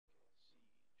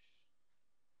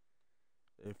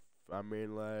I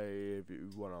mean, like, if you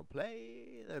wanna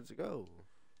play, let's go.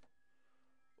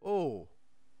 Oh,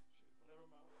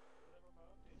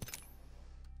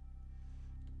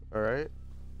 all right.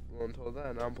 Well, until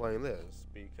then, I'm playing this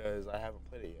because I haven't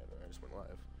played it yet. I just went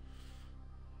live.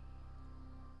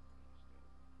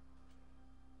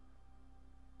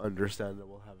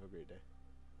 Understandable. Have a great day.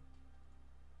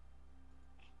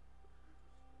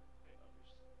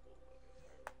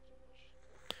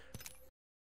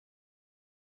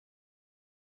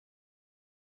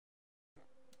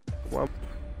 Well,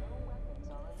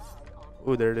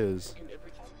 oh, there it is.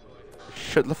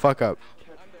 Shut the fuck up.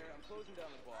 I'm there. I'm closing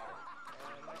down the bar.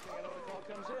 And next thing I know, the call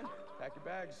comes in. Pack your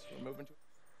bags. We're moving to.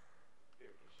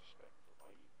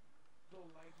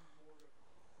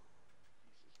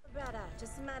 Brother,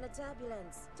 just a minor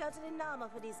turbulence. Totally normal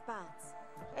for these parts.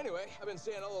 Anyway, I've been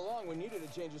saying all along we needed a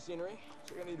change of scenery.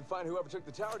 So we're gonna need to find whoever took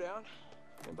the tower down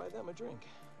and buy them a drink.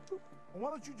 Why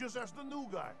don't you just ask the new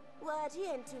guy? What, he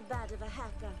ain't too bad of a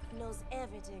hacker. Knows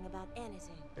everything about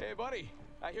anything. Hey, buddy.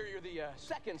 I hear you're the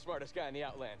second smartest guy in the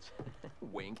Outlands.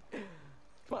 Wink.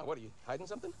 Come on, what are you, hiding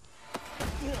something?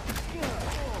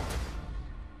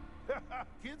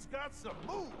 Kid's got some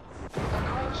moves.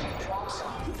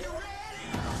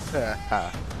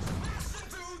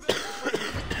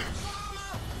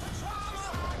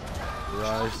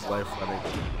 Raj's life running.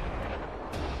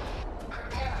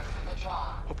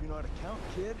 Hope you know how to count,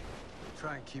 kid.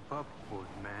 Try and keep up, old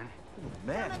man.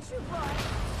 Man. Not true, boy.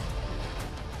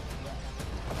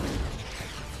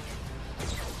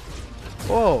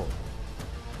 Whoa.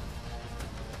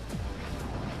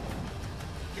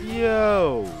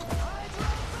 Yo.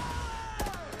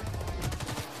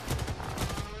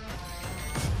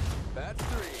 That's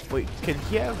three. Wait, can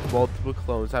he have multiple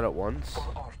clones out at once?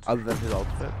 Other than his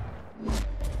ultimate?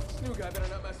 New guy better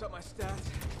not mess up my stats.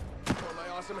 Or my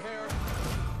awesome hair.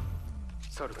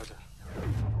 Sorry about that.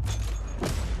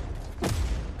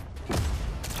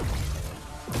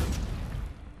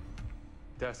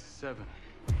 That's 7.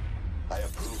 I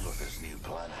approve of this new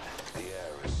planet. The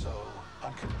air is so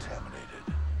uncontaminated.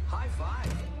 High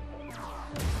five.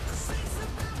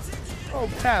 Oh,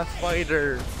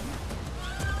 Pathfinder.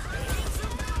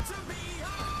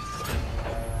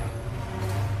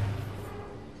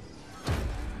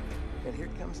 And here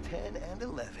comes 10 and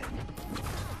 11.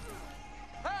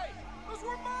 Hey! Those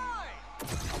were mine!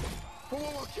 Whoa,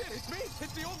 whoa, whoa, kid, it's me!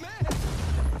 It's the old man!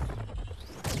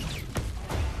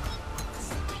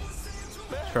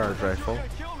 Charge rifle. You're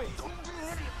gonna kill me!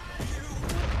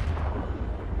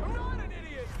 I'm not an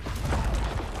idiot!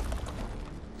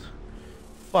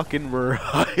 Fucking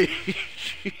Mirage.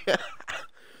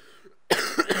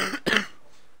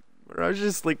 Mirage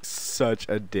is like such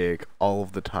a dick all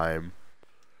of the time.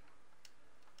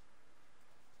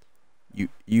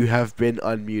 You have been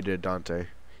unmuted, Dante.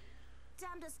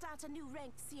 Time to start a new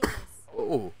ranked series.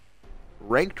 Oh,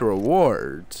 ranked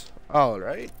rewards. All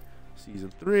right,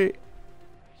 season 3.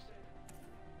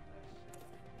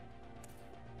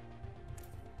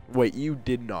 Wait, you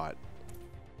did not.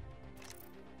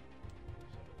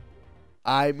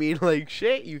 I mean, like,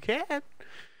 shit, you can.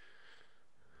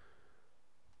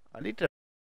 I need to.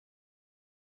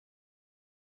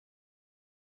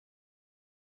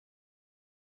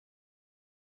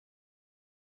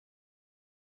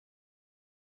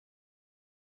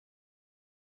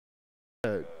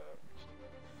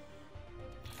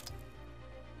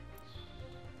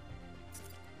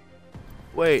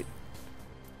 Wait.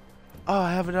 Oh,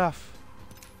 I have enough.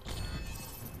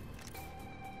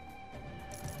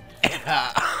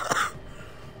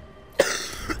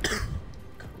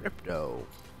 Crypto.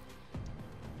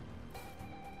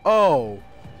 Oh.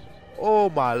 Oh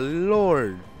my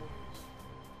lord.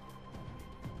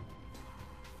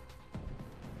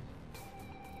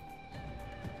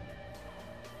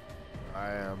 I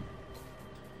am.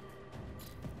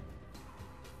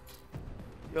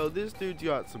 Yo, this dude's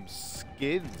got some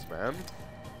skins, man.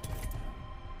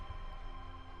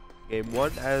 Game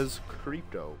 1 as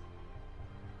Crypto.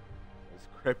 As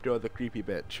Crypto the creepy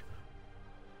bitch.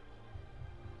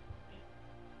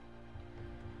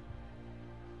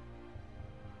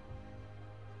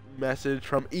 Message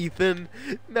from Ethan.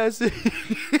 Message.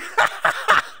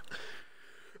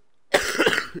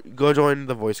 Go join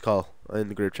the voice call in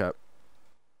the group chat.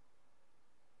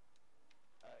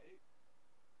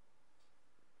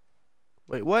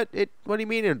 Wait, what? What do you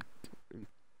mean?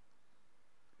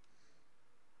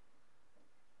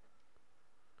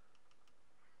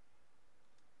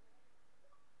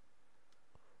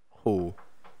 Who?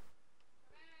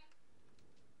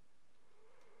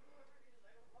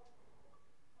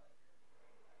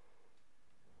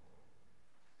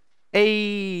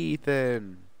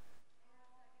 Ethan.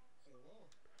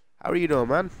 How are you doing,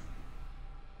 man?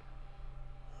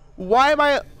 Why am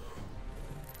I...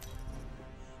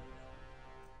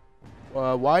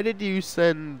 why did you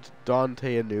send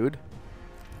Dante a nude?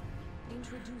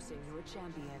 Introducing your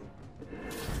champion.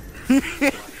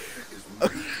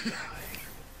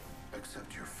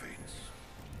 Accept your fates.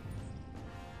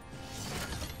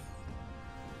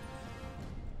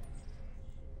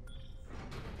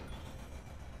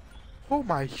 Oh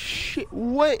my shit,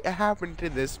 what happened to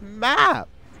this map?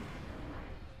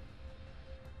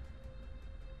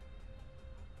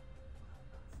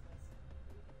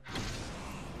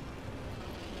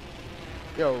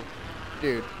 Yo,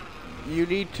 dude, you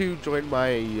need to join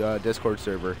my Discord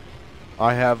server.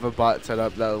 I have a bot set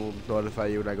up that will notify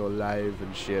you when I go live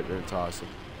and shit, and it's awesome.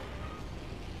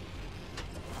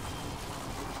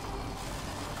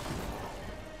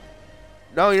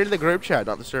 No, you're in the group chat,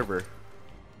 not the server.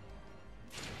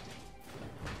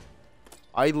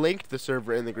 I linked the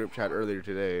server in the group chat earlier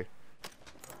today.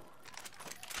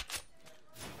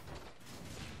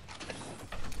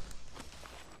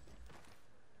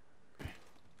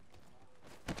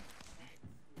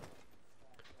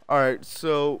 Alright,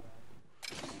 so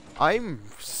I'm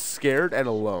scared and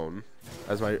alone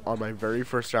on my very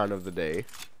first round of the day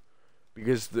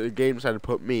because the game decided to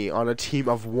put me on a team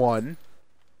of 1.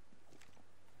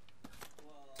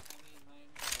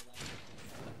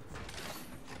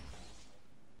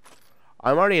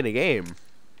 I'm already in a game.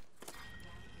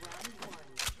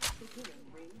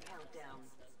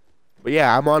 But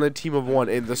yeah, I'm on a team of 1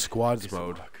 in the squads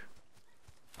mode.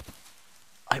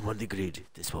 I'm on the grid.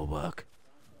 This will work.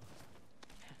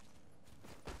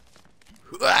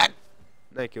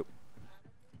 Thank you.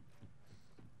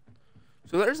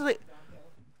 So there's like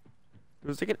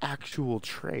an actual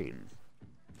train.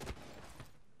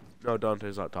 No,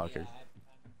 Dante's not talking.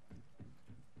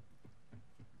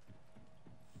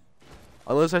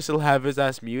 Unless I still have his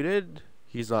ass muted,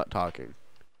 he's not talking.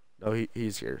 No,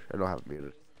 he's here. I don't have him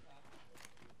muted.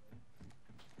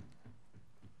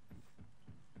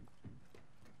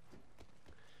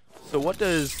 So what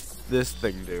does this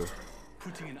thing do?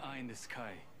 Putting an eye in the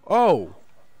sky. Oh!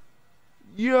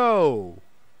 Yo!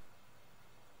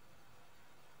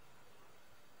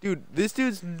 Dude, this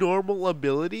dude's normal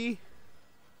ability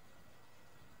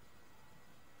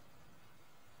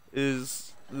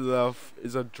is a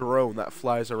drone that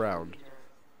flies around.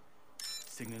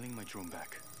 Signaling my drone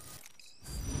back.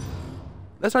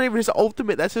 That's not even his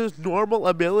ultimate, that's his normal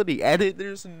ability, and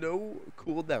there's no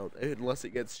cooldown unless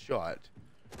it gets shot.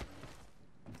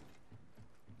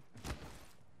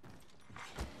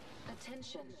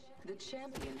 Attention, the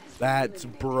champion has That's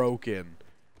been eliminated. broken.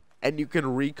 And you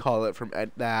can recall it from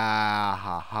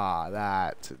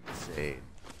that's insane.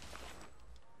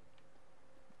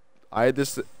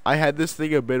 I had this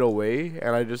thing a bit away,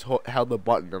 and I just held the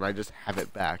button, and I just have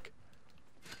it back.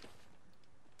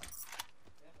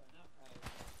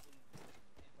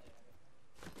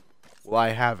 Well, I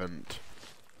haven't.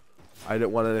 I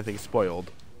didn't want anything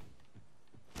spoiled.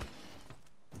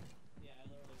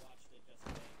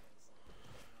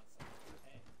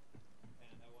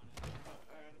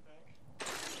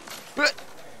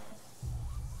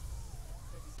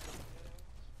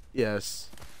 Yes.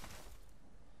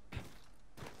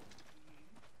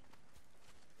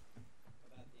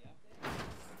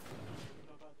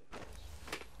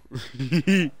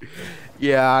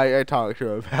 Yeah, I talked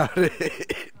to him about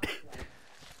it.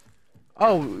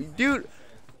 Oh, dude.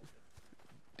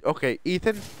 Okay,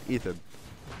 Ethan.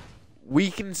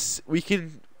 We can.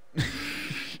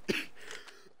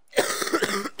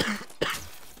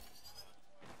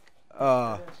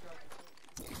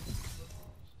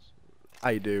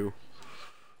 I do.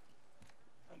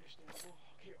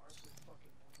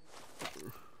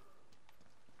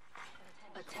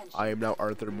 I am now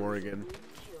Arthur Morgan.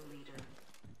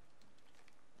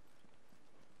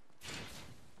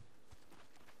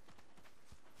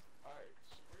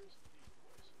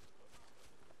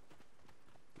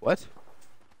 What?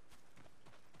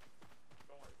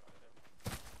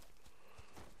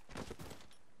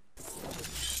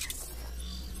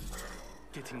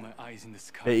 Getting my eyes in the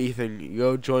sky. Hey Ethan,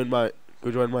 go join my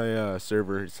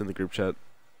server. It's in the group chat.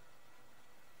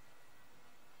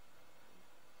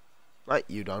 Not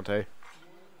you, Dante.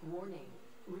 Warning,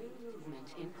 ring movement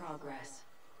in progress.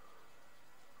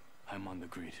 I'm on the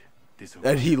grid. This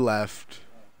And he left.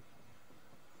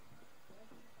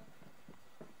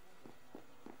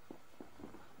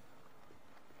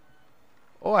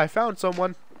 Oh, I found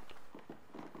someone.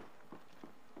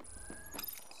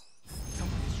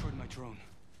 Someone destroyed my drone.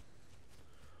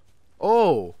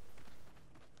 Oh.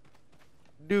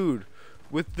 Dude,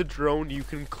 with the drone you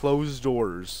can close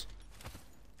doors.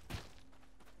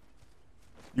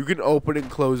 You can open and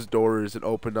close doors and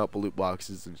open up loot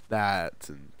boxes and that's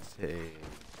insane,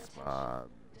 man.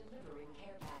 Delivering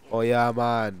care package. Oh yeah,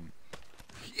 man.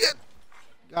 Yeah.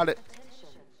 Got it. Attention.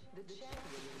 The champion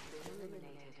has been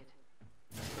eliminated.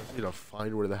 I need to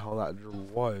find where the hell that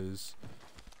was.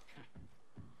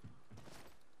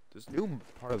 This new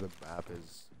part of the map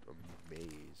is a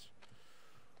maze.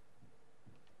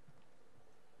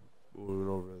 Moving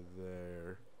over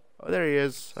there. Oh, there he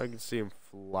is. I can see him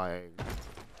flying.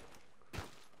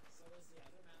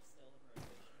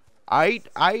 I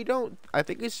don't. I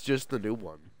think it's just the new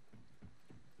one.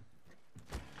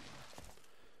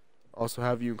 Also,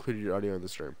 have you included your audio in the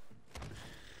stream?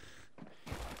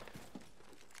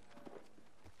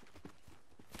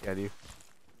 Can you?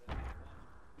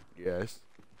 Yes.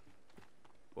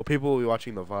 Well, people will be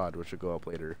watching the VOD, which will go up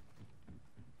later.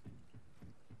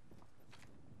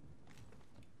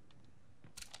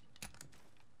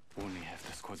 Only half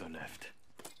the squads are left.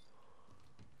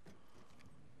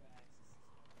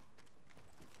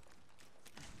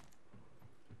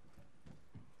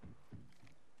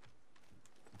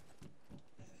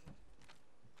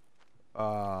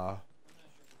 Uh.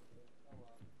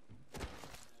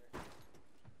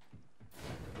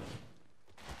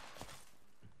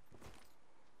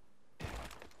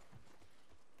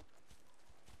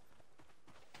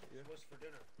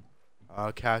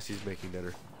 Cassie's making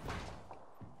dinner.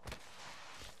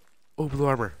 Oh, blue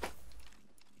armor.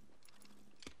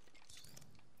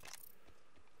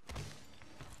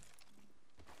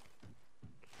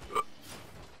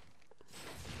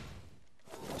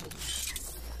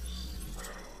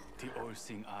 The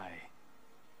all-seeing eye.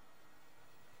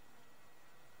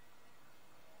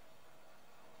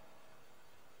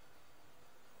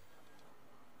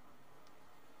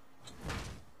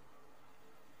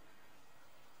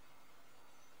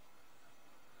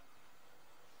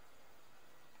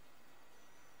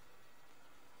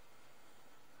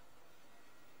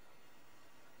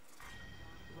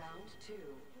 Round 2.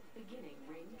 Beginning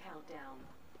ring countdown.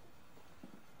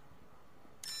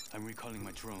 I'm recalling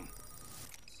my drone.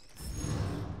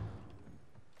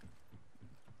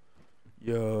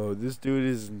 Yo, this dude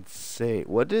is insane.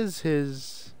 What does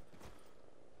his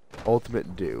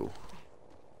ultimate do?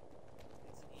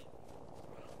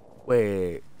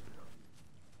 Wait.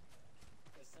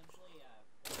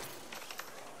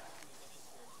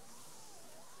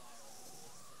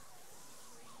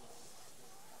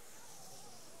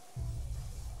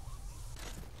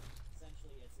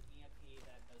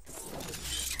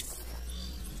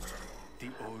 The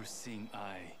all-seeing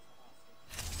eye.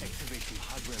 Activating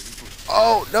hardware reboot.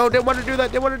 Oh, no, didn't want to do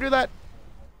that. Didn't want to do that.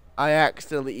 I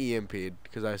accidentally EMP'd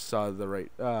because I saw the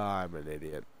right. I'm an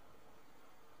idiot.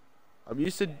 I'm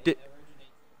used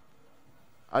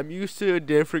to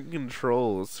different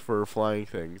controls for flying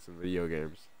things in video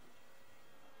games.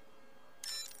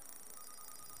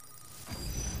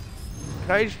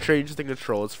 Can I change the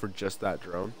controls for just that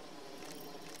drone?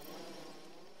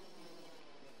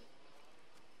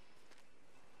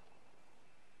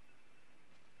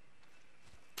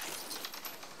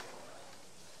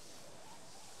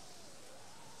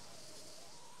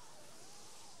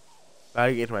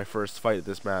 I get into my first fight at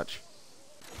this match.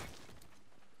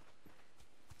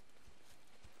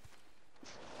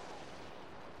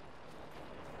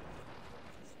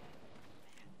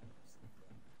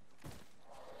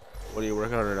 What are you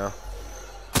working on right now?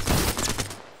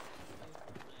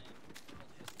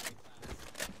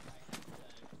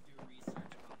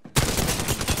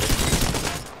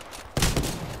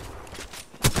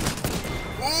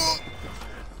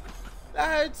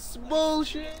 That's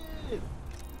bullshit!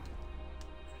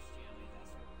 Christianity,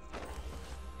 that's what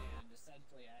and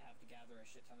essentially I have to gather a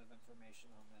shit ton of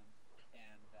information on them,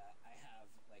 and I have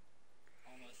like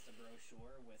almost a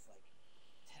brochure with like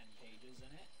 10 pages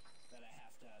in it that I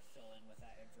have to fill in with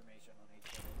that information on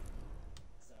each of them.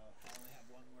 So I only have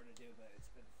one more to do, but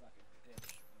it's been fucking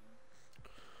bitch.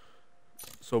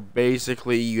 So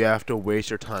basically, you have to waste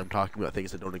your time talking about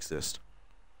things that don't exist.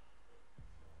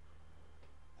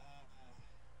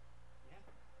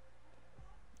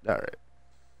 Yeah. Alright.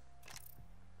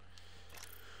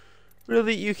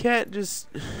 Really, you can't just...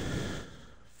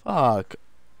 Fuck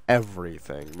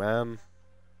everything, man.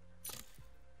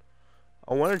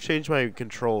 I want to change my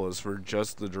controls for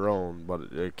just the drone, but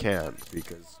I can't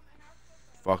because...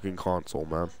 Fucking console,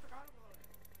 man.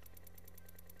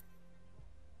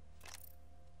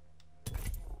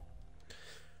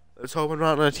 Let's hope I'm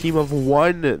not on a team of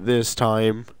one this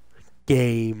time.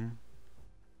 Game.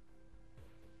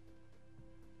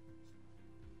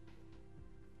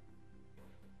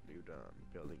 New Dawn,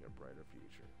 building a brighter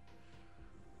future.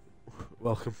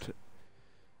 Welcome to...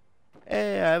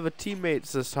 Hey, I have a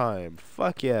teammates this time.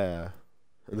 Fuck yeah.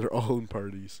 And they're all in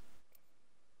parties.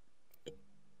 So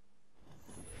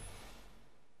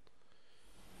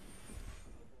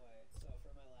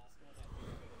for my last one,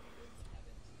 I think we're gonna be doing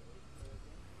Heaven's Gate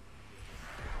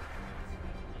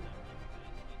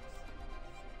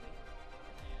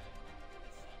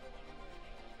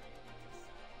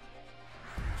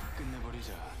version.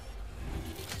 끝내버리자.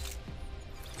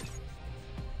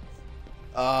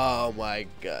 Oh my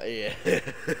god, yeah. I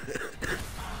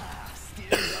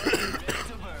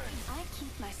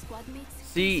keep my squad mates.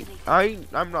 See,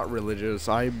 I'm not religious.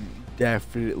 I'm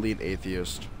definitely an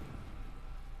atheist.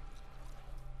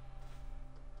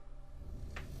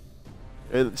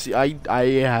 And see, I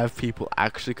have people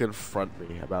actually confront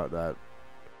me about that.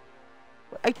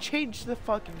 I changed the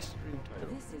fucking stream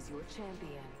title. This is your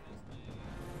champion.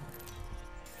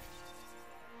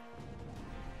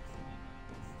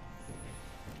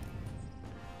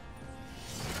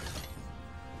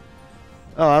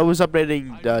 Oh, I was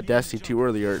updating Destiny 2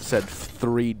 earlier. It said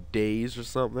 3 days or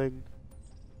something.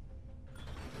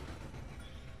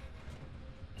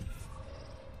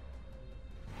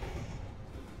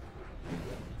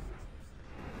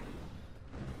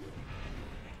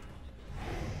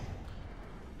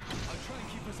 I'll try and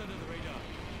keep us under the radar.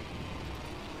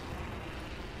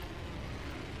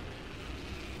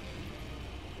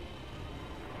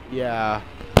 Yeah.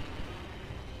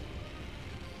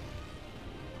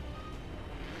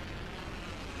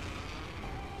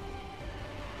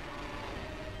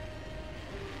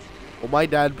 Well, my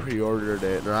dad pre-ordered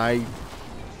it, and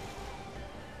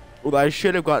I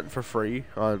should have gotten for free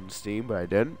on Steam, but I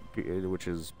didn't, which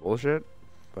is bullshit.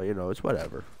 But you know, it's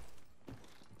whatever.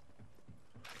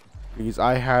 Because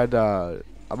I had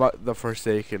about the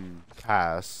Forsaken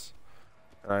pass,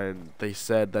 and they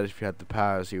said that if you had the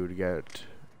pass, you would get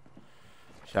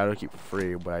Shadowkeep for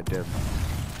free, but I didn't.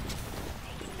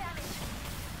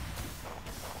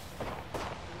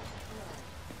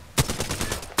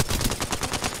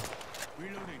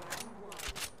 Reloading.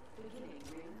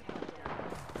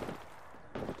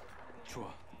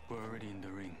 좋아, we're already in the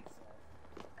ring.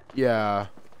 Yeah.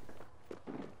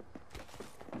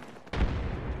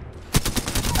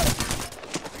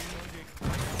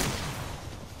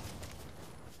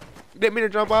 Didn't mean to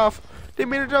jump off. Didn't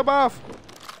mean to jump off.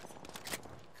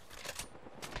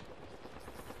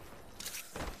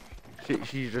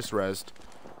 She just rezzed.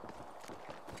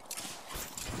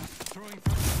 Throwing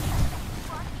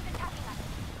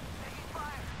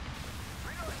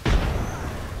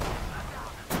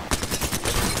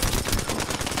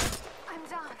I'm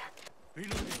down.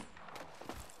 reloading.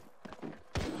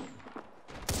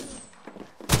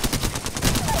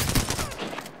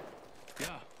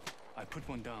 Yeah, I put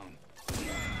one down.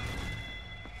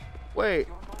 Wait,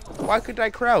 why couldn't I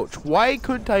crouch? Why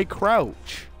couldn't I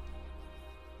crouch?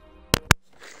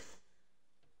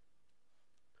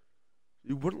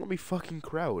 You wouldn't let me fucking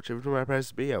crouch. Every time I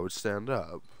pressed B, I would stand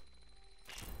up.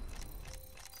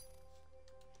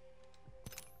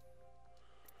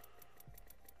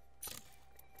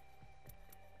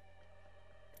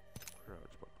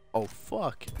 Oh,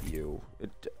 fuck you.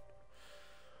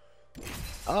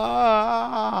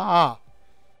 Ah!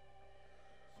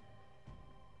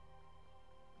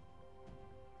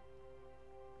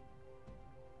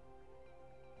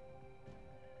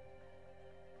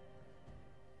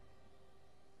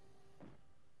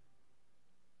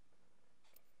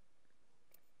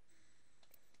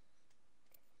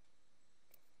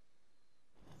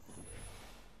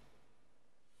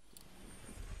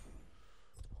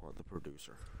 On the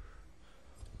producer.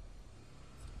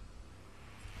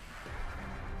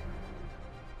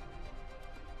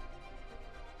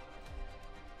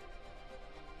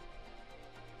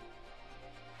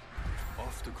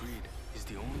 Off the grid is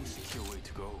the only secure way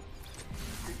to go.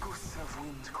 The gusts of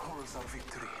wind calls our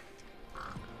victory.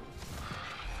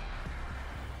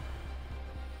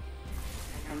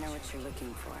 I know what you're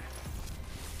looking for.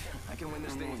 I can win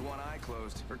this thing with one eye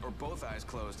closed, or both eyes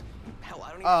closed. Hell,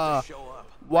 I don't even have to show up.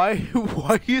 Why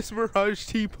is Mirage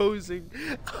T-posing?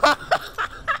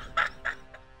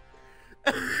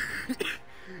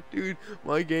 Dude,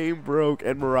 my game broke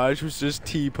and Mirage was just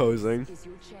T-posing. Is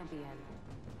your champion.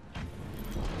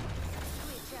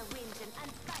 Switch your engine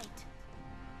and fight.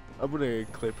 I'm gonna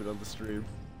clip it on the stream.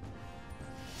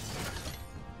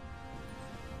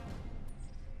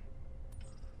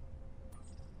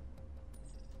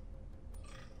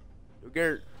 Yo,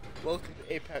 Garrett, welcome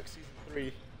to Apex Season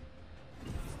 3.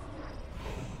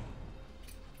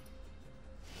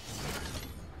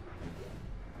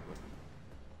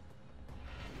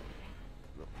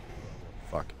 No.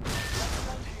 Fuck. Right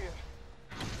here.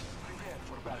 Prepare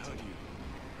for I battle. heard you.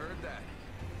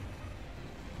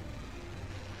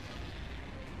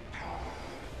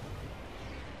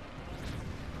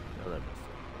 Oh, that missed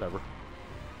it. Whatever.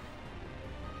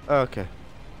 Okay.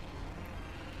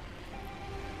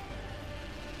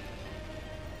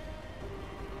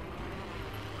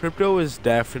 Crypto is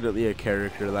definitely a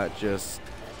character that just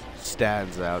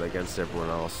stands out against everyone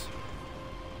else.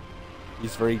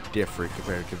 He's very different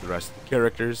compared to the rest of the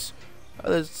characters.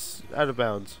 That's out of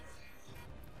bounds.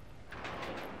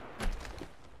 Kind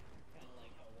of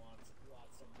like how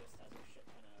Watson just has a shit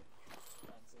ton of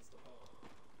fences to pull.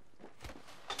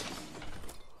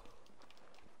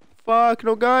 Fuck,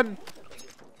 no gun!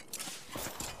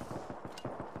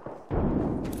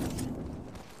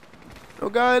 No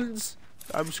guns!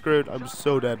 I'm screwed. I'm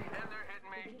so dead.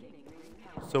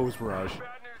 So is Mirage.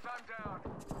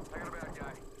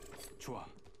 Chua,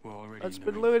 we're already That's in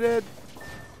the been ring. looted.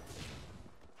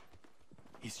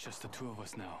 It's just the two of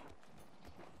us now.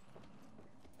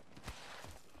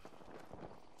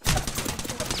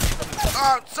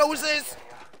 Ah, so is this!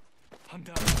 I'm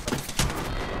down.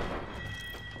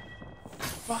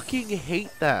 Fucking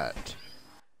hate that.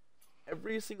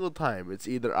 Every single time, it's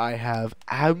either I have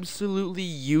absolutely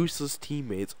useless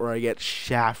teammates or I get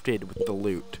shafted with the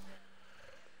loot.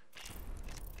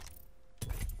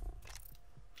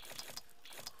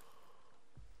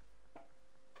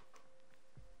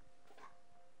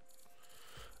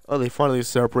 Oh, they finally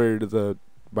separated the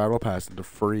battle pass into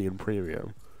free and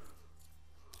premium.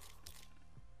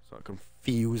 It's not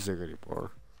confusing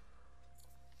anymore.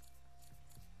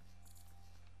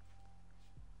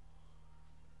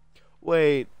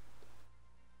 Wait.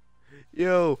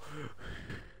 Yo.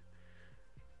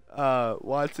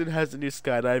 Watson has a new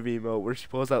skydive emote where she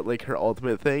pulls out like her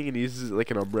ultimate thing and uses it like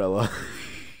an umbrella.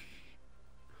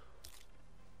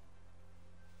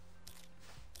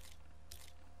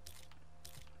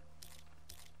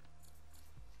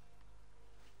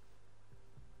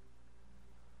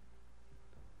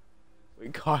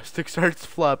 When Caustic starts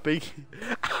flopping.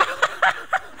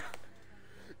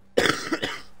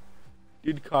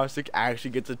 Dude, Caustic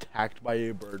actually gets attacked by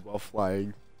a bird while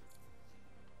flying.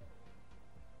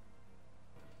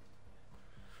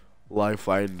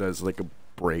 Lifeline does like a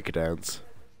breakdance.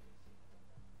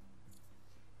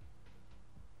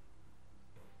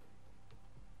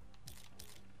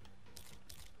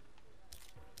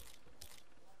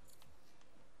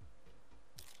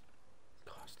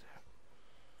 Caustic.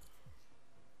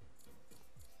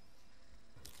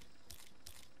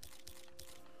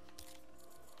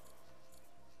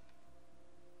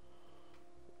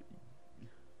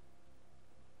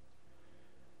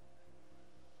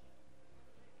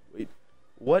 Wait,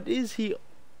 what is he?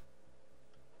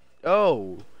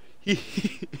 Oh, he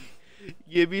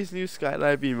Gibby's new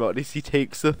skydive emote is he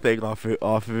takes the thing off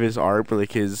of his arm,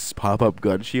 like his pop-up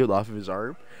gun shield off of his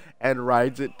arm, and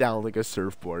rides it down like a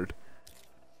surfboard.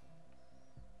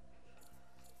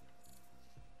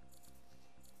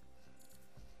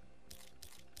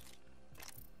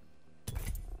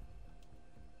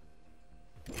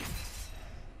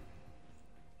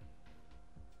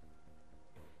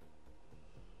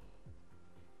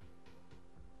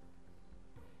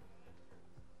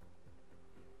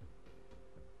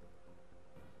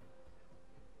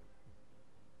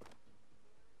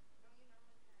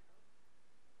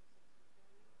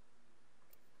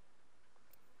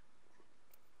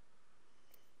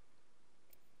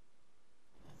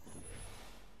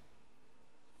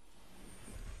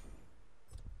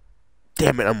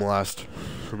 Damn it, I'm lost.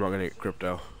 I'm not gonna get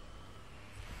crypto.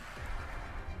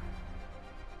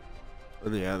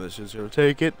 And yeah, this is gonna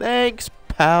take it. Thanks,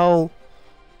 pal.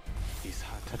 It's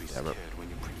hard to be Damn scared it. when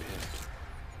you're prepared.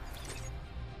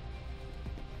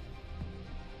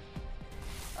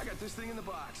 I got this thing in the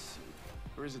box.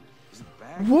 Or is it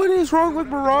back? What is wrong with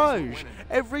Mirage?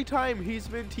 Every time he's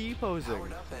been T-posing.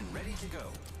 Powered up and ready to go.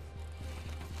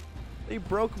 They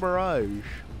broke Mirage.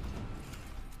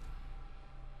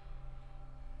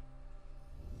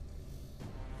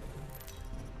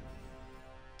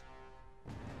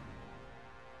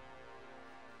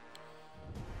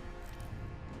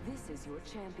 This is your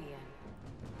champion.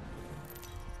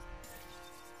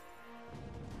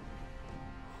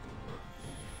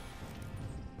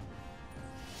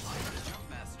 I'm the jump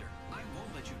master. I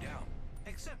won't let you down,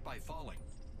 except by falling.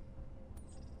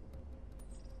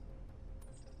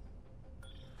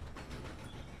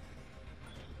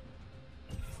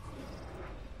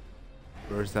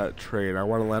 Where's that train? I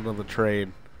want to land on the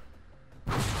train.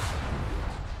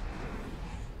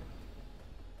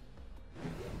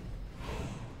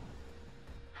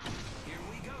 Here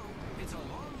we go. It's a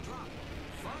long drop.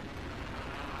 Fun.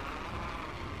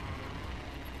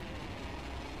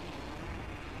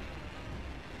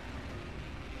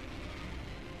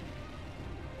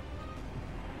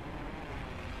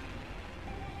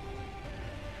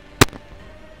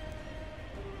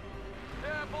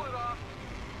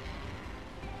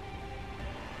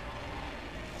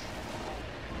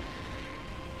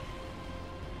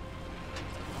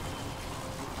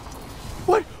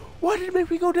 Why did it make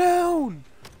me go down?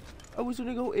 I was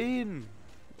gonna go in.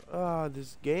 Ah,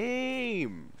 this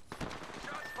game.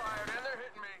 Shots fired and they're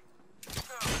hitting me.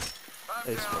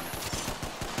 It's fun.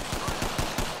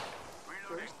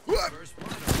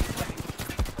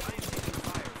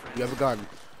 You have a gun.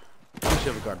 Of course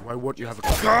you have a gun. Why won't you have a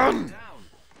gun?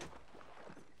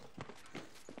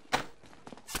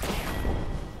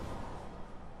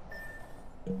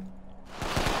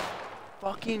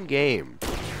 Fucking game.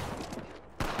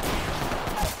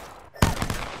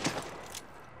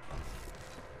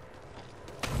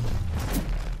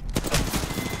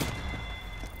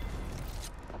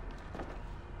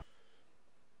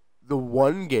 The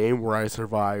one game where I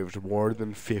survived more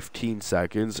than 15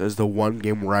 seconds is the one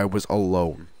game where I was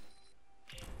alone.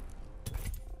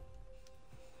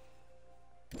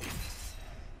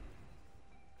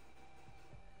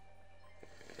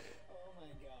 Oh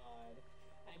my god.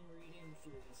 I'm reading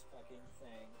through this fucking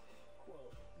thing.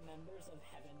 Quote, members of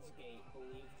Heaven's Gate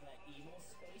believed that evil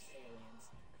space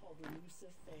aliens called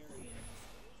Luciferians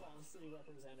falsely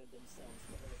represented themselves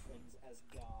to Earthlings as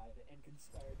God and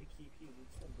conspired to keep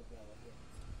humans from developing.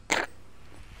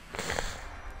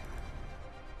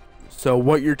 So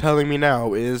what you're telling me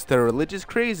now is the religious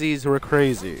crazies who are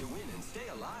crazy.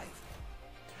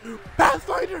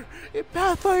 Pathfinder! In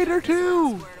Pathfinder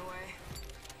 2!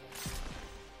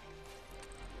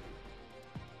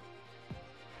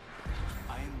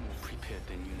 I am more prepared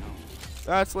than you know.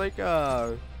 That's like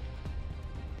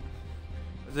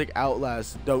it's like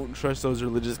Outlast. Don't trust those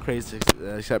religious crazies.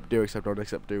 Except do, except don't,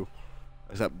 except do.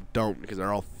 Except don't, because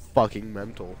they're all fucking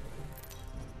mental.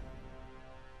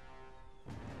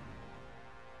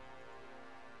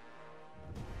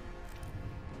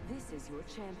 This is your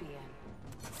champion.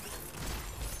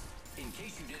 In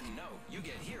case you didn't know, you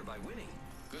get here by winning.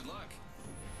 Good luck.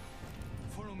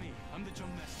 Follow me. I'm the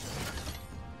jump master.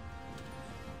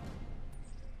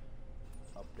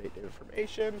 Update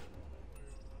information.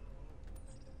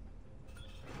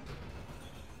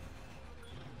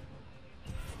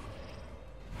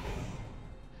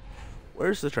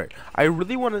 Where's the train? I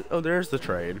really want to. Oh, there's the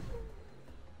train.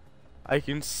 I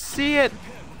can see it.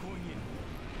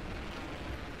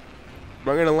 I'm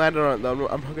not gonna land on it. Though.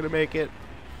 I'm not gonna make it.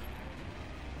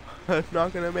 I'm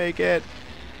not gonna make it.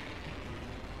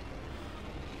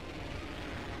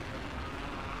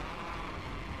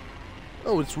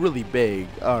 Oh, it's really big.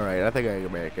 Alright, I think I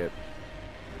can make it.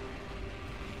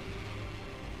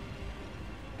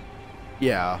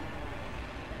 Yeah.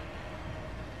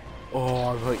 Oh,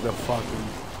 I'm like the fucking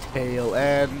tail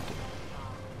end.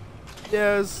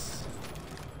 Yes.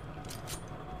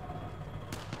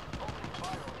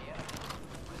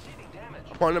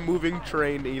 I'm on a moving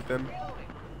train, Ethan.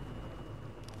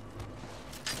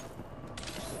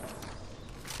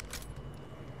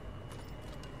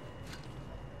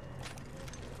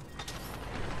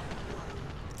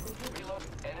 Reload.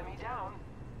 Enemy down.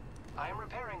 I am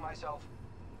repairing myself.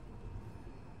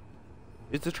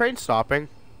 Is the train stopping?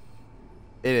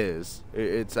 It is.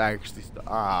 It's actually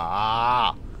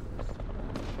ah.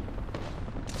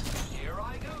 Here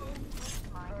I go.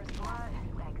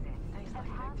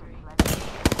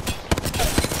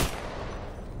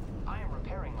 I am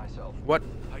repairing myself. What?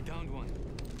 I downed one.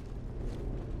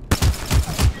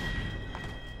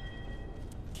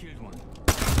 Killed one.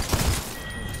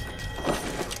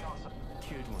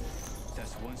 Killed one.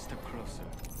 That's one step closer.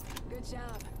 Good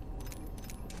job.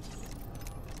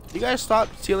 You guys stop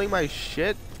stealing my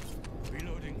shit?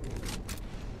 Reloading.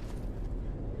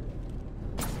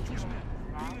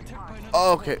 Being attacked by another.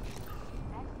 Oh, okay.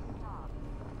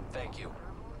 Thank you.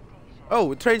 Oh,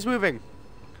 the train's moving.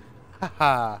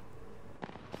 Haha.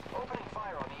 Opening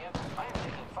fire on the enemy. I am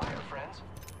taking fire, friends.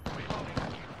 Reloading.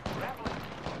 Grappling.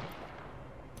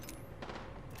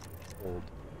 Hold.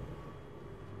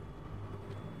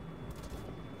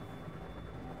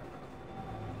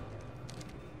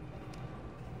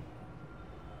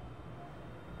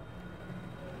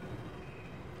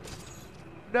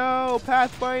 No,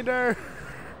 Pathfinder!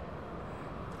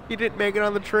 He didn't make it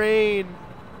on the train.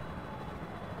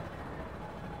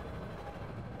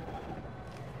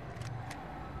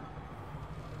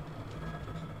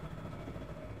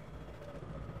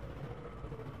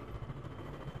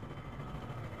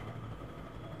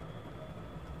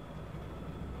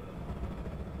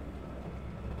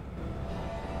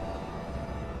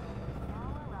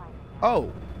 Oh,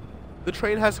 the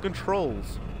train has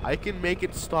controls. I can make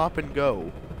it stop and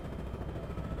go.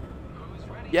 Who's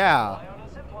ready? Yeah. Fly on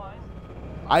a zip line.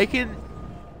 I can,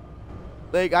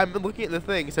 like, I'm looking at the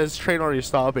thing, it says train already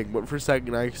stopping, but for a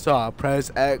second I saw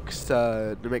press X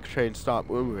to make train stop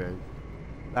moving.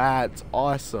 That's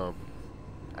awesome.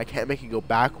 I can't make it go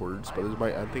backwards, but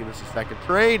I think this is second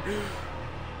train.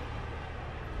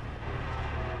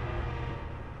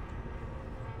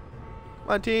 Come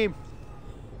on, team.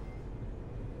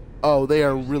 Oh, they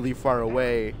are really far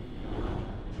away.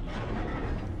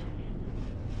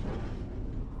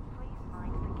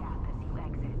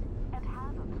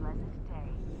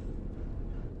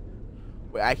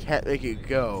 Wait, I can't make it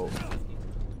go.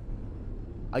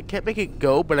 I can't make it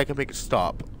go, but I can make it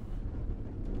stop.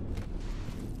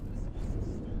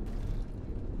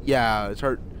 Yeah, it's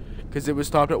hard. Because it was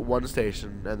stopped at one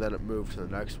station, and then it moved to the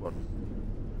next one.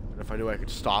 And if I knew I could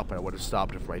stop it, I would have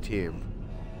stopped it for my team.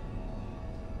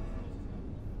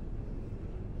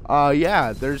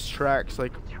 Yeah, there's tracks,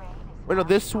 like... Wait, no,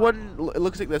 this one... It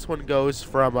looks like this one goes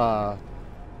from,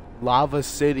 Lava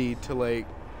City to, like...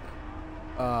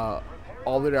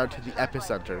 all the way down to the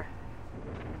epicenter.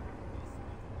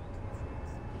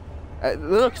 It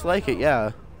looks like it,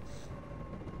 yeah.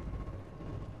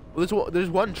 Well, there's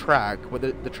one track, but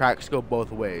the tracks go both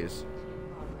ways.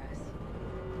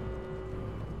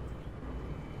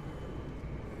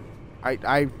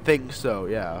 I think so,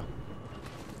 yeah.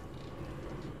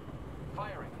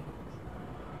 Firing.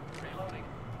 Reloading.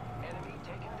 Enemy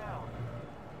taken down.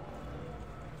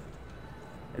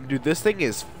 And dude, this thing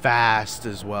is fast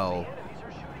as well. Enemies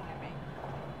are shooting at me.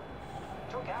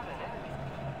 Took out an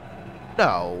enemy.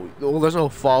 No, well, there's no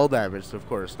fall damage, of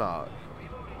course not.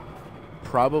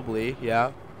 Probably,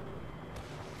 yeah.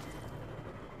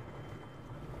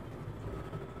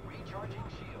 Recharging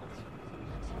shields.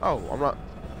 Oh, I'm not.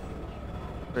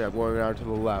 Yeah, I'm going around to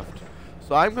the left.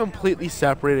 So I'm completely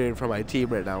separated from my team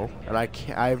right now, and I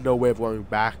have no way of going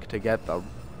back to get them.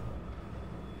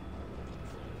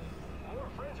 More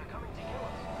friends are coming to kill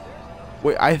us. There's another.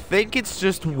 Wait, I think it's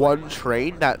just one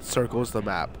train that circles the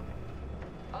map.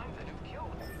 I'm the new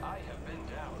killer. I have been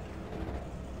down.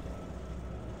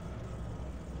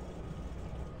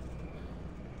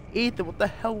 Ethan, what the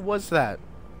hell was that?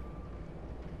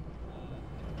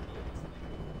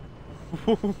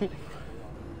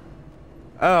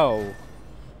 Oh.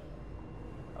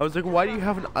 I was like, why do you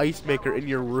have an ice maker in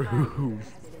your room?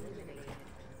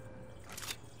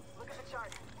 Look at the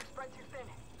chart. We're spread too thin.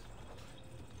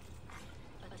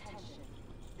 Attention.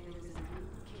 There is a new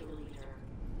kill leader.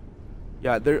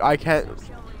 Yeah, there. I can't. Kill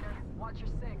leader. Watch your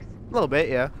six. A little bit,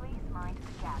 yeah. Please mind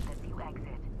the gap as you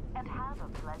exit. And have a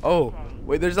pleasant Oh, day.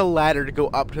 wait, there's a ladder to go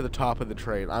up to the top of the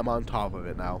train. I'm on top of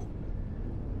it now.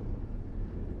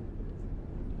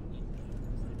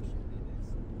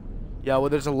 Yeah, well,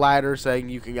 there's a ladder saying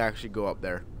you can actually go up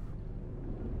there.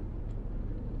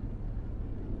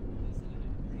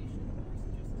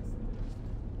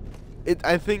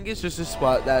 I think it's just a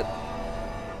spot that...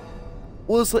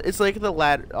 Well, it's like the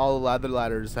ladder, all the other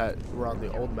ladders that were on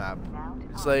the old map.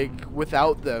 It's like,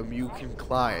 without them, you can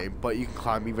climb, but you can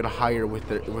climb even higher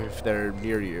if they're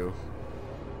near you.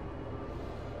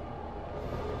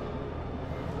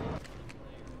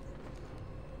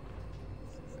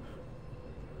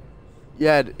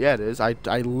 Yeah, it is. I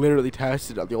literally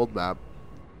tested it on the old map.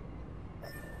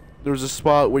 There was a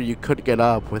spot where you couldn't get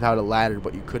up without a ladder,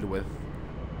 but you could with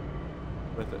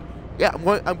it. Yeah,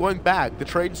 I'm going back. The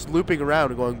train's looping around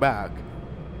and going back.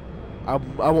 I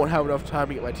won't have enough time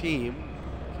to get my team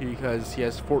because he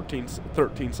has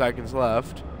 13 seconds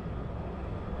left.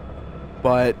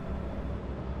 But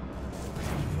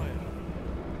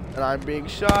and I'm being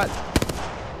shot.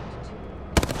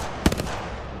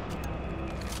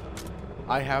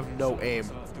 I have no aim.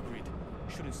 Off the grid.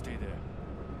 Shouldn't stay there.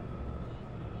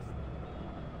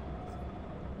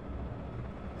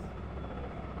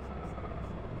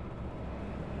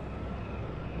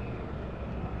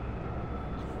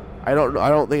 I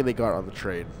don't think they got on the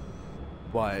train.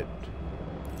 But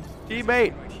teammate,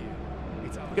 Right here.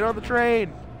 It's our get on the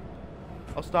train.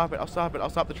 I'll stop it. I'll stop it. I'll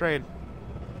stop the train.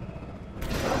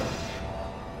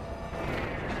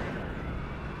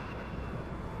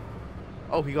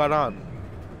 Oh, he got on.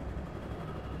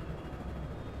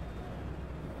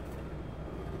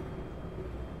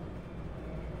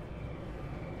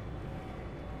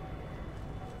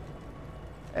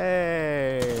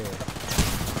 Hey.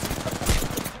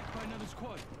 by another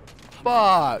squad.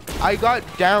 Fuck. I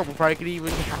got down before I could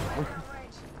even...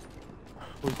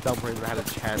 Those dumb brains had a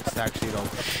chance to actually,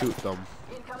 shoot them.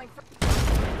 Incoming.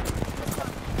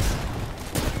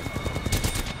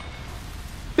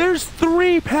 There's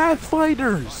 3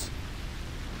 Pathfinders!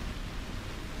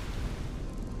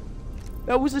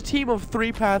 That was a team of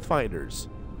 3 Pathfinders.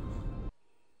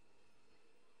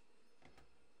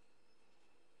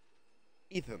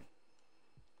 Ethan.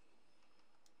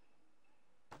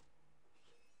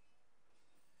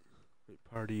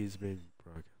 Party is being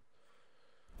broken.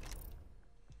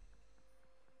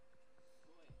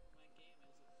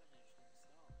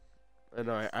 I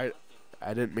know.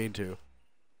 I didn't mean to.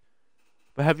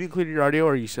 But have you included your audio,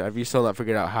 or have you still not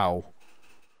figured out how?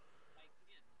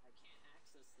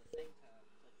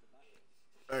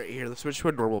 All right, here. Let's switch to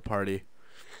a normal party.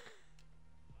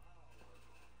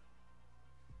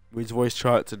 These voice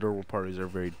chats and normal parties are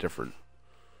very different.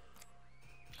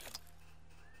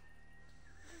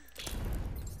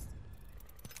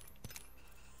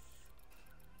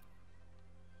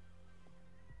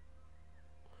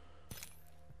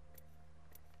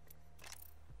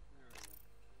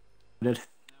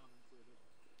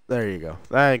 There you go.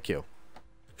 Thank you.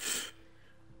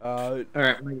 All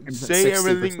right. Say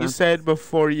everything you said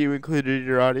before you included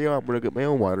your audio. I'm gonna get my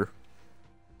own water.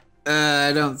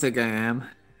 I don't think I am.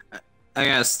 I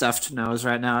got a stuffed nose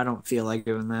right now. I don't feel like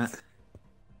doing that.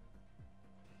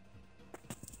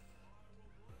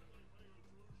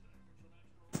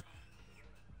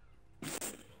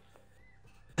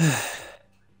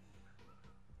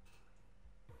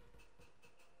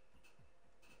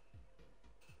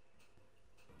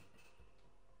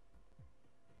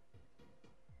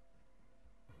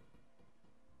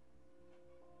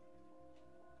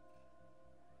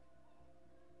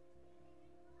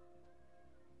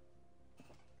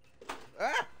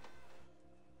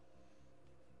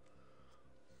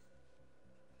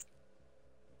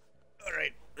 All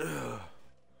right.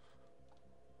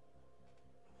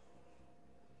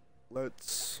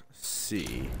 Let's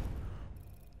see.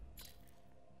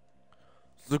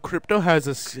 So Crypto has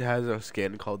a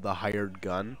skin called the Hired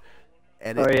Gun,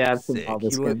 and Oh it's yeah, I've seen sick. all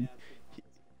this skin.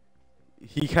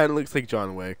 He kind of looks like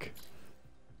John Wick.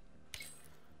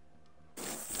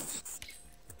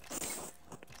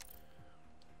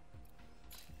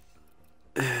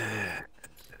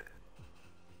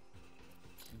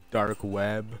 Dark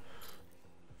web,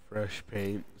 fresh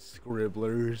paint,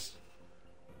 scribblers,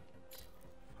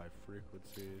 high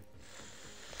frequency.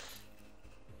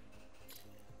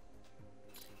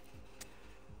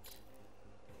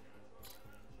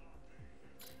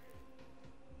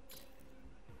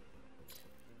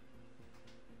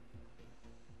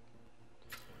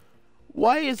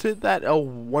 Why is it that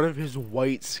one of his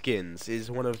white skins is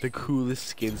one of the coolest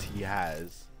skins he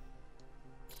has?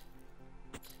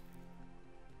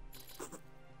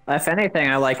 If anything,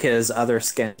 I like his other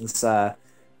skins, the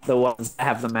ones that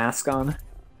have the mask on.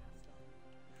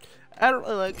 I don't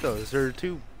really like those. They're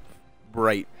too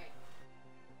bright.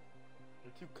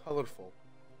 They're too colorful.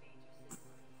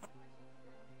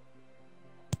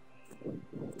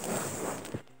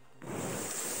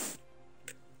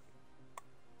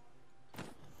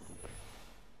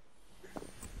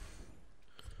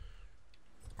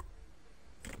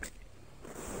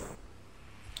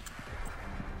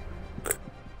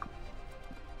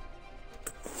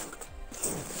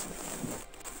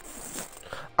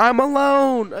 I'm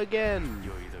alone again.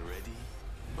 You're either ready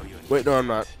or you're Wait, no, I'm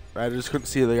not. I just couldn't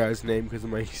see the guy's name because of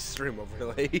my stream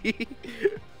overlay.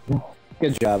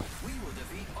 Good job. We will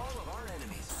defeat all of our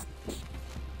enemies.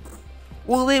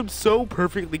 William so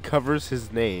perfectly covers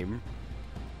his name.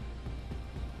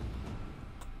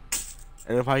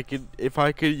 And if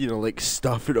I could, you know, like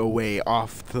stuff it away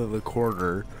off to the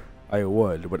corner, I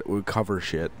would, but it would cover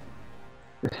shit.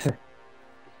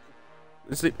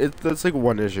 That's like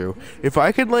one issue. If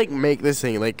I could like make this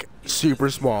thing like super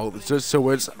small, just so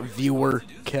it's viewer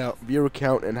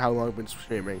count and how long I've been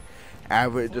streaming,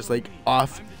 have it just like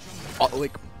off,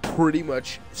 like pretty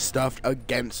much stuffed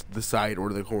against the side or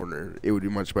the corner, it would be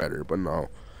much better. But no,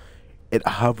 it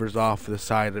hovers off the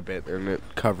side a bit and it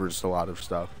covers a lot of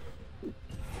stuff.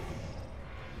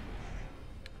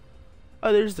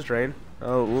 Oh, there's the train.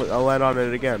 I'll land on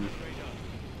it again.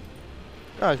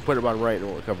 Oh, I can put it on right and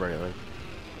it won't cover anything.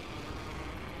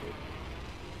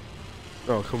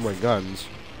 Oh, come on, guns.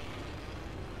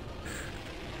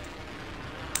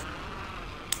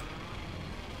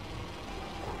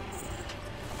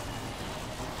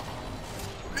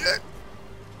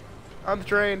 On the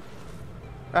train.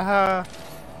 Aha.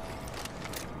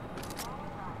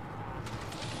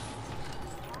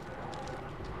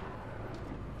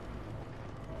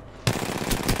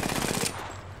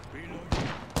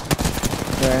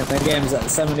 Alright, my game's at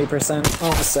 70%.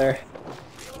 Almost there.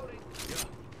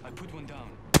 I put one down.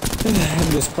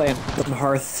 I'm just playing with my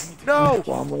Hearth. No!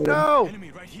 While I'm waiting. No!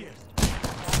 Enemy right here.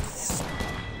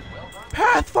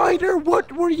 Pathfinder,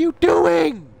 what were you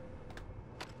doing?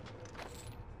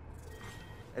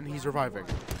 And he's reviving.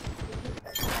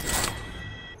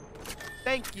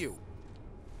 Thank you.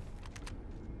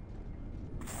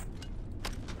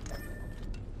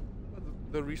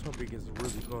 The respawn peak is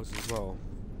really close as well.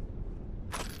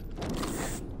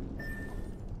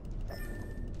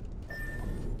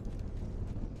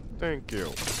 Thank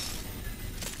you.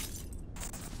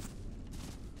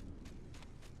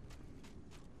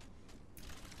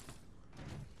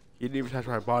 He didn't even touch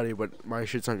my body, but my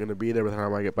shit's not gonna be there by the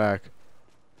time I get back.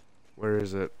 Where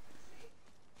is it?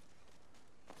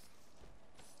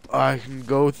 I can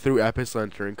go through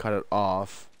Epicenter and cut it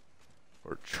off.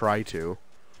 Or try to.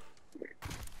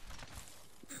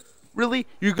 Really?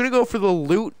 You're gonna go for the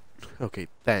loot? Okay,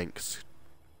 thanks.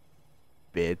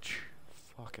 Bitch.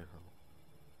 Fucking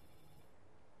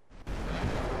hell.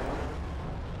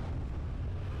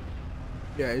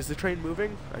 Yeah, is the train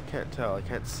moving? I can't tell. I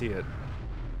can't see it.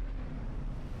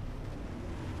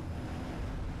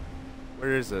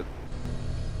 Where is it?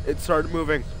 It started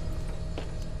moving.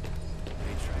 They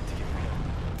tried to get rid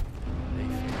of me. They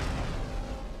failed.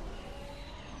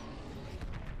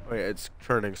 Oh yeah, it's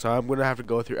turning, so I'm gonna have to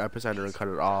go through Epicenter and cut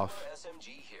it off. SMG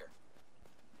here.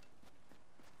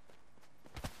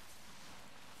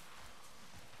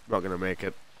 I'm not gonna make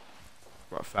it.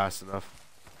 Not fast enough.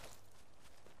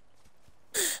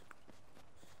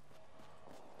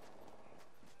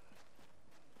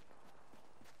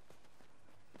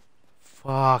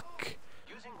 Fuck.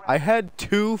 I had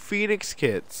 2 Phoenix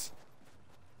kits.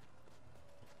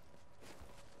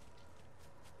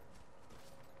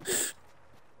 Did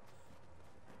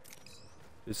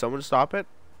someone stop it?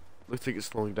 Looks like it's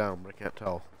slowing down, but I can't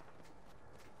tell.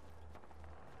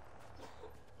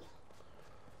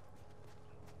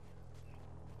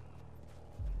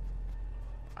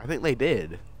 I think they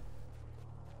did.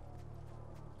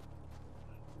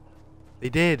 They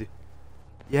did.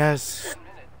 Yes. 1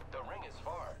 minute. The ring is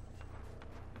far.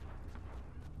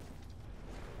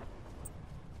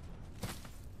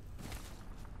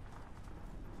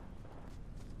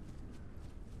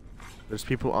 There's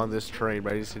people on this train,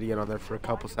 but I just need to get on there for a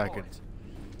couple seconds.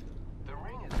 The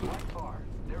ring is quite far.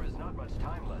 There is not much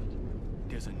time left.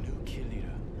 There's a new kill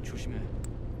leader. 조심해.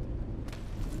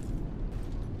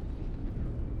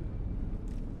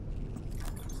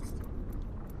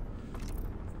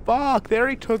 Fuck, they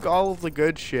already took all of the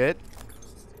good shit.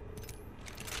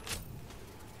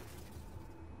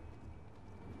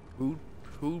 Who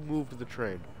moved the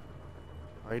train?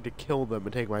 I need to kill them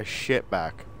and take my shit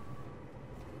back.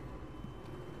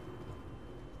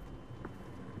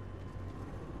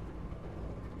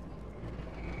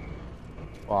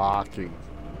 Fucking.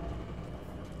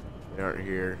 They aren't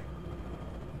here.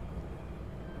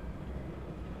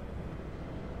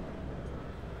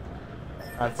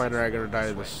 Pathfinder, I'm gonna die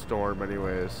in the storm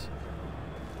anyways.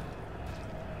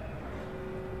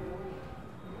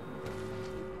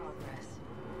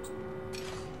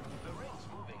 The ring's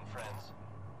moving, friends.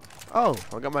 Oh,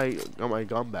 I got my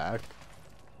gun back.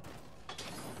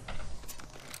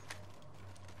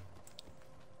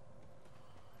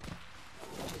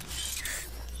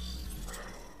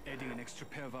 Adding an extra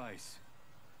pair of eyes.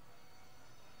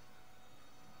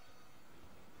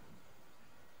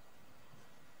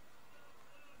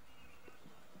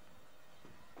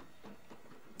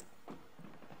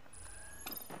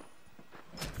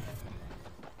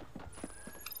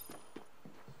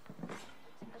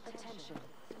 Attention.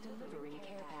 Delivering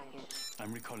care package.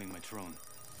 I'm recalling my drone.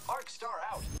 Arc Star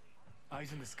out.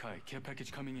 Eyes in the sky. Care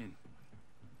package coming in.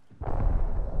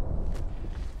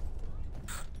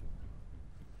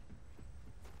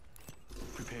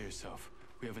 Prepare yourself.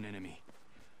 We have an enemy.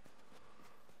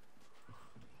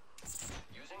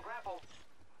 Using grapple.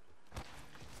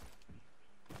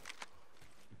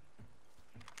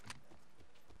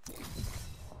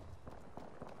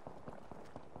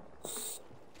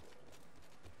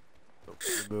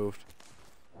 Removed.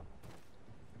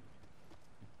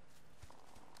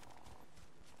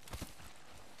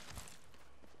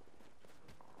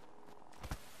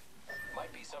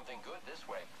 Might be something good this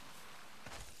way.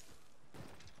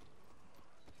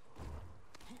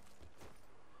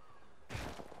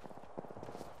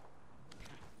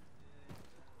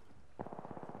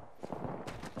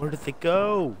 Where did they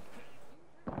go?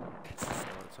 It's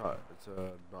not. It's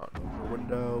not an open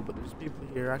window, but there's people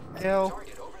here. I can tell.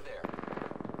 Target over there.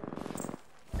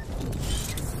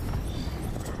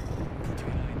 Put your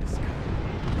eye in the sky.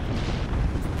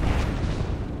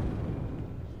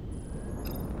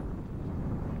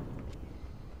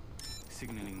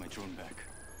 Signaling my drone back.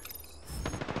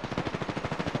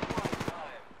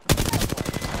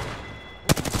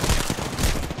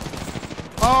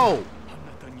 Oh! I'm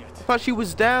not done yet. I thought she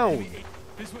was down.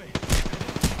 This way.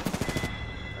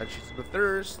 And she's in the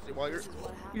thirst. While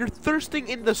you're thirsting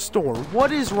in the storm.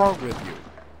 What is wrong with you?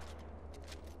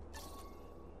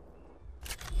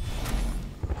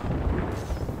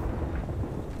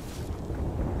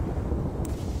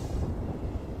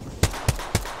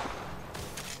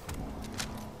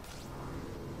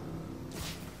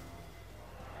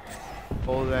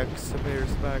 Poledex, severe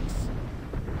specs.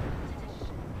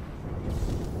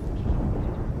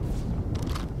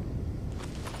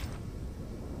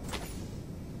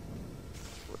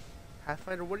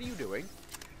 Pathfinder, what are you doing?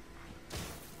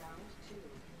 Round 2.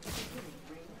 Beginning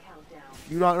ring countdown.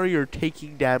 You not know you're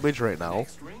taking damage right now.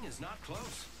 Next ring is not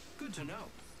close. Good to know.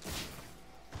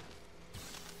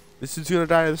 This is gonna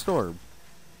die in the storm.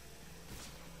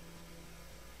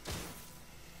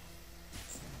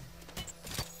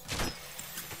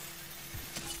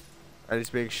 And he's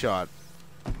being shot.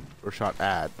 Or shot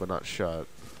at, but not shot.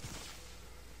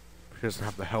 He doesn't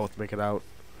have the health to make it out.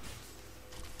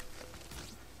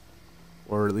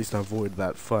 Or at least avoid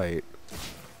that fight.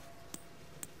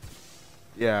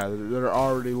 Yeah, they're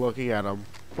already looking at him.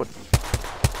 What?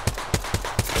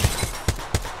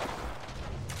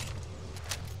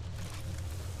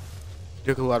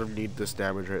 Took a lot of needless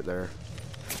damage right there.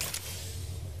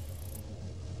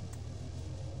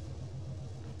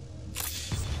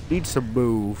 Need some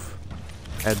move.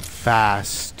 And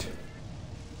fast.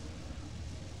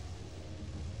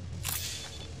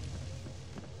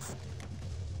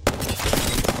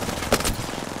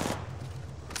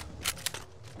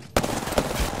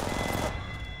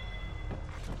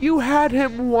 You had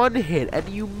him one hit and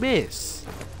you miss.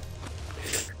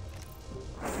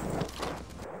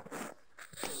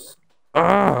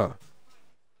 Ah.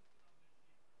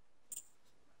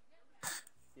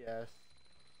 Yes.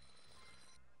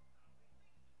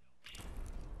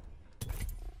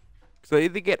 So I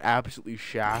either get absolutely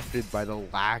shafted by the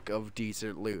lack of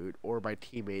decent loot, or my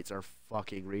teammates are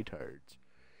fucking retards.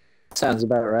 Sounds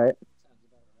about right.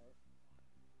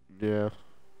 Yeah.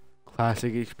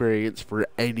 Classic experience for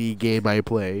any game I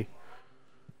play.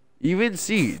 Even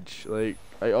Siege. Like,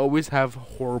 I always have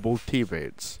horrible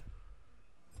teammates.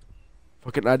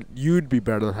 Fucking, you'd be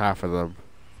better than half of them.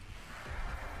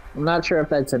 I'm not sure if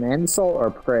that's an insult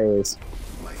or praise.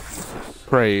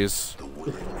 Praise. The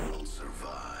willing will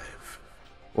survive.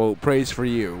 Well, praise for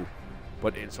you,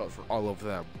 but insult for all of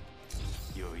them.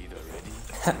 You're either ready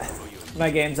or you're My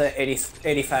game's at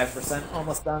 85%,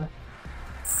 almost done.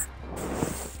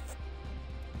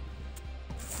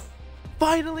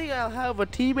 Finally, I'll have a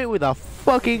teammate with a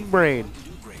fucking brain.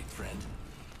 do great, friend.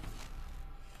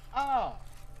 Ah.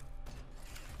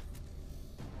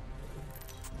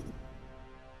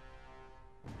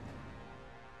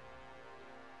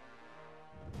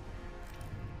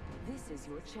 This is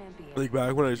your champion. Like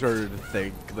back when I started to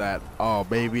think that, oh,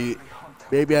 maybe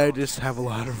I just have a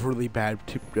lot of really bad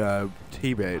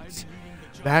teammates.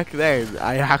 Back then,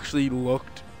 I actually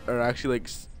looked, or actually like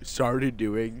started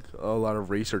doing a lot of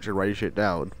research and writing shit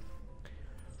down.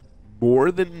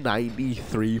 More than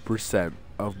 93%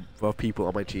 of people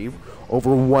on my team,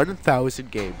 over 1,000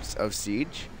 games of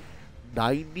Siege,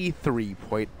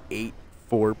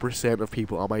 93.84% of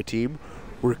people on my team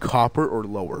were copper or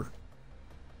lower.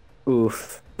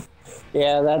 Oof.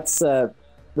 Yeah, that's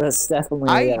definitely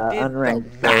I did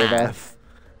unranked. the math.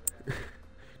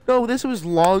 No, this was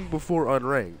long before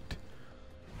unranked.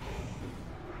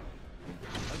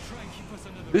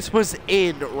 This was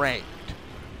in ranked.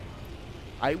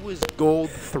 I was gold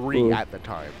 3 Ooh. at the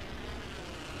time.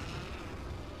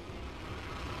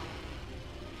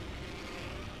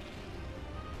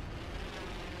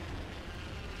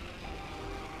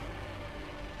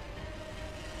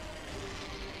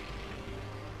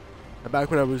 And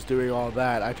back when I was doing all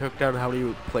that, I took down how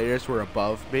many players were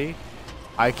above me.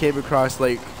 I came across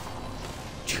like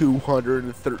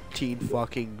 213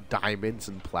 fucking diamonds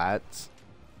and plats.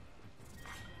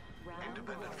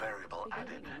 Independent variable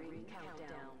added. Ring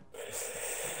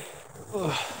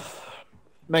countdown.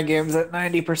 My game's at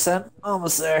 90%,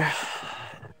 almost there.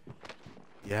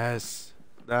 Yes,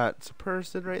 that's a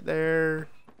person right there.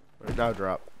 Right, now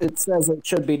drop. It says it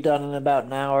should be done in about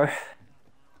an hour.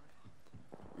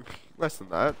 Less than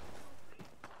that.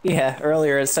 Yeah,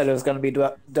 earlier it said it was going to be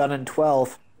done in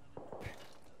 12.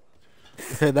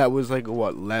 And that was like,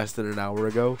 what, less than an hour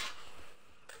ago?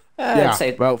 I'd Yeah,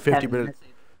 say about 50 10 minutes.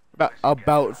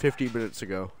 About 50 minutes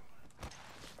ago.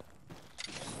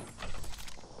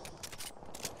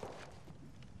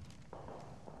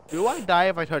 Do I die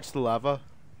if I touch the lava?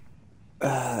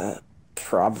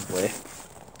 Probably.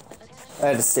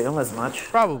 I'd assume as much.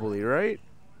 Probably, right?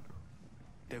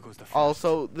 There goes the first.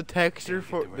 Also, the texture Don't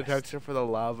for get the the rest. texture for the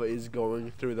lava is going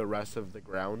through the rest of the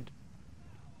ground.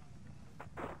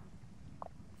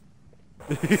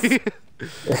 Good.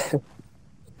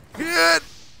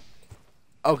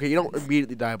 Okay, you don't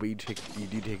immediately die, but you do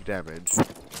take damage.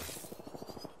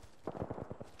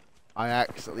 I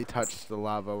accidentally touched the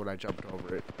lava when I jumped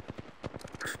over it.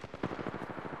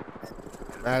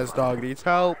 As dog needs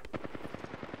help.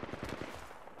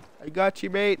 I got you,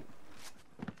 mate.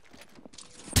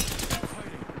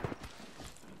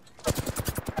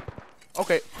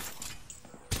 Okay.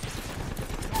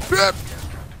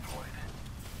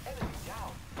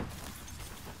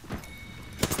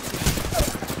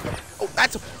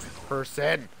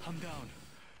 person. I'm down.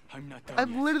 I'm not down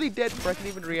I'm yet. literally dead before I can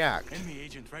even react. Enemy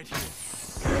agent right here.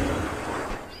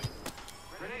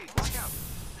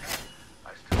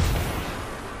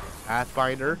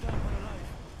 Pathfinder,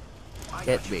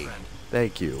 get me.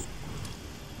 Thank you.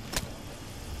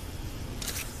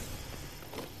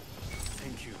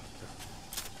 Thank you.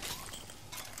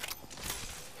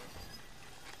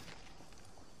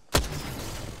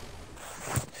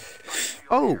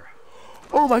 Oh!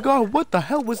 Oh my god, what the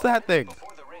hell was that thing?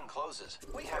 Before the ring closes,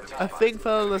 we have A thing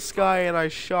fell in the sky and I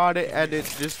shot it and it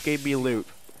just gave me loot.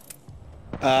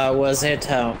 Was it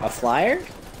a flyer?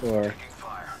 Or...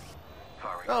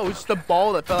 No, it's just a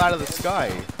ball that fell out of the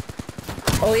sky.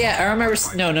 Oh yeah, I remember.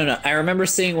 No. I remember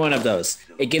seeing one of those.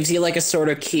 It gives you like a sort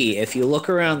of key. If you look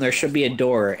around, there should be a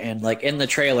door, and like in the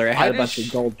trailer, it had a bunch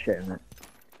of gold shit in it.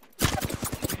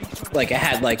 Like it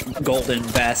had like golden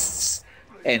vests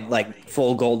and like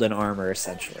full golden armor,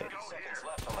 essentially.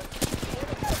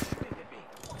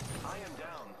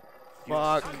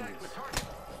 Fuck.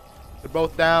 They're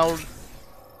both down.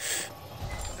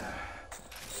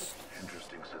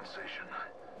 Interesting sensation.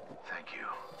 Thank you.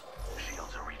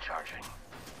 Shields are recharging.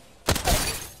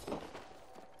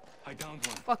 I downed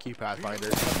one. Fuck you, Pathfinder.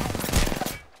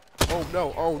 Oh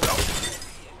no, oh no.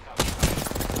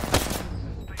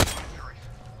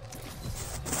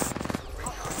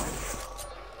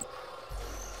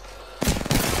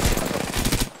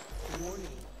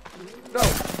 No!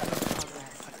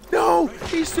 No!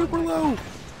 He's super low!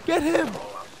 Get him!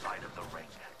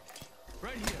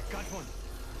 Right here. Got one.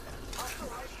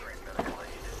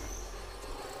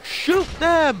 Shoot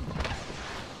them!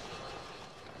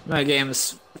 My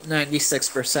game's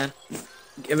 96%.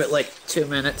 Give it like 2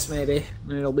 minutes, maybe,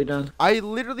 and it'll be done. I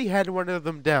literally had one of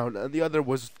them down, and the other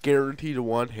was guaranteed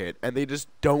one hit, and they just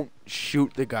don't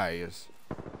shoot the guys.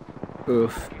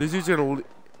 Oof. This dude's gonna.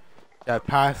 That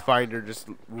Pathfinder just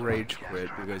rage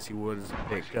quit because he was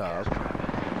picked up.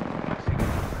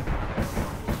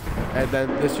 And then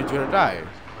this dude's gonna die.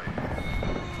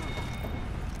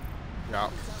 Yeah.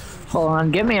 Hold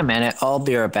on, give me a minute. I'll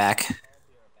be right back.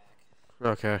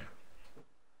 Okay.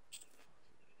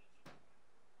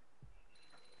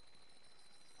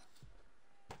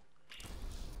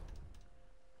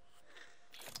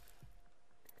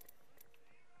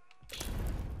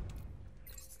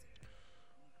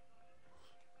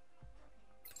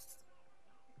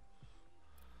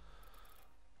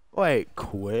 Wait,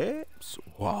 quips?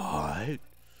 What?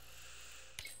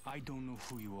 I don't know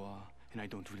who you are, and I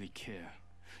don't really care.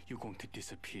 You're going to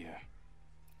disappear.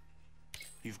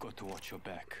 You've got to watch your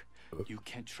back. You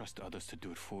can't trust others to do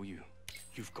it for you.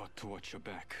 You've got to watch your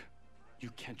back.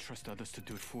 You can't trust others to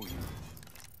do it for you.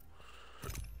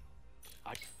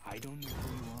 I don't know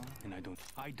who you are, and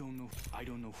I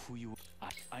don't know who you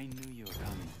are. I knew you were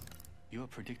coming. You're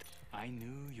I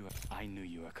knew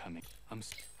you were coming. I'm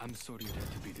sorry it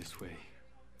had to be this way.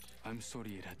 I'm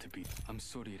sorry it had to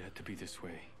be this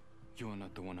way. You're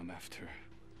not the one I'm after.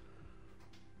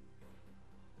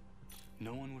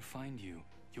 No one will find you.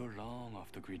 You're long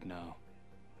off the grid now.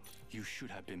 You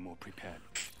should have been more prepared.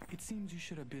 It seems you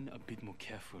should have been a bit more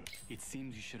careful. It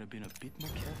seems you should have been a bit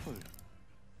more careful.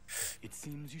 It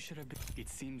seems you should have been. It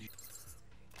seems you.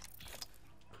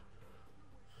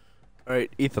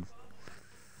 Alright, Ethan.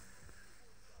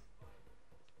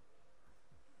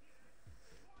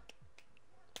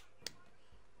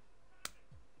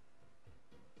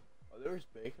 Oh, there was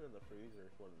bacon in the freezer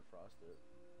if you wanted to frost it.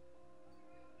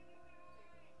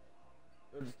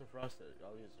 No, just to frost it.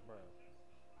 I'll use it tomorrow.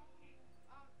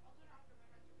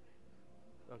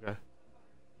 Okay.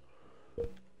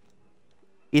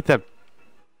 Ethan.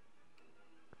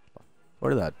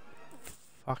 Where did that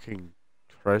fucking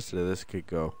Christ did this kid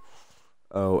go?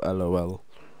 Oh, LOL.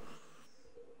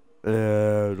 What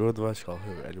do I call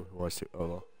him? Anyone who wants to. Oh,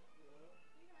 well.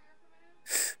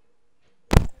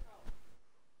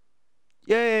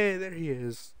 Yay, there he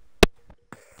is.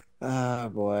 Oh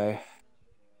boy.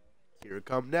 Here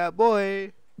come that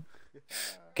boy.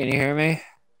 Can you hear me?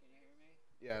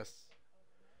 Yes.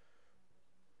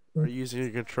 Are you using your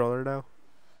controller now?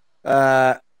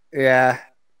 Yeah.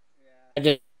 I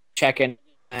just checking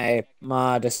my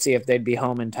mod to see if they'd be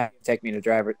home in time to take me to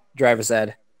driver's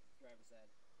ed.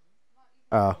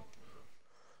 Oh.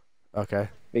 Okay.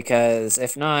 Because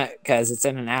if not, because it's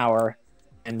in an hour,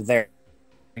 and they're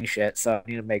doing shit, so I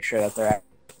need to make sure that they're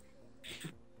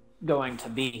going to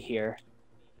be here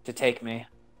to take me.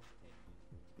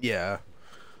 Yeah.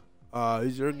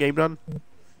 Is your game done?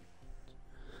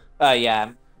 Yeah,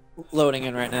 I'm loading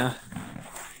in right now.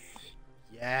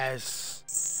 Yes.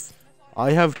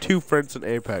 I have 2 friends in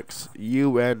Apex.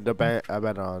 You and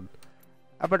Abaddon.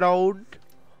 Abaddon.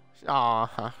 Ah,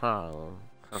 ha ha.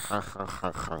 Ha ha ha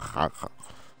ha ha ha ha.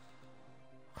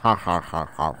 Ha ha ha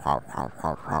ha ha ha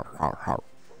ha ha ha ha.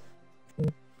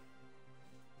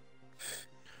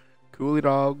 Coolie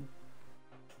dog.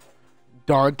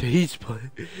 Dante's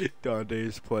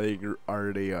playing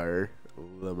RDR.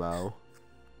 Limo.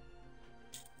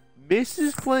 Miss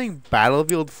is playing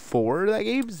Battlefield 4? That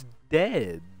game's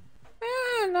dead.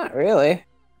 Not really.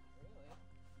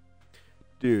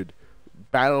 Dude,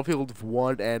 Battlefield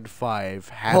 1 and 5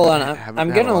 Hold on, haven't I'm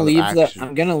had a gonna lot of leave the action.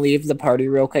 I'm gonna leave the party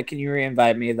real quick. Can you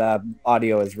re-invite me? The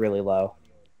audio is really low.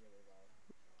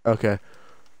 Okay.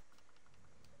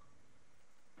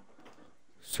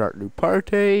 Start new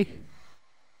party.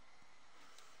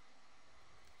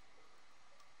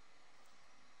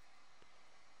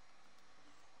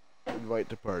 Invite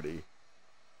to party.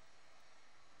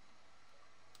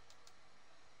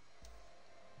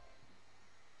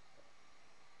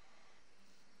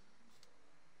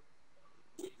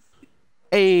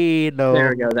 Hey, no. There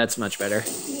we go. That's much better.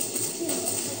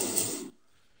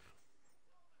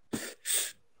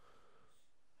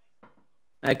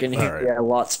 I can hear Alright. you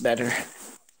lots better.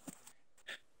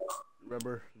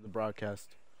 Remember the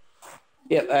broadcast?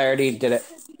 Yep, I already did it.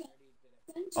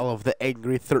 All of the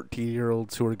angry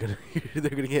 13-year-olds who are gonna they're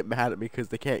gonna get mad at me because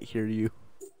they can't hear you.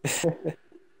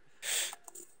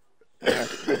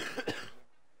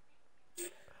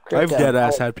 I've dead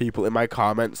ass had people in my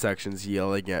comment sections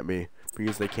yelling at me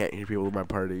because they can't hear people in my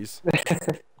parties.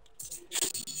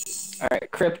 Alright,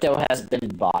 crypto has been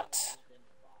bought.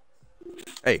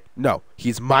 Hey, no,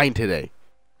 he's mine today.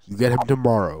 You get him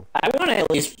tomorrow. I want to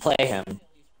at least play him,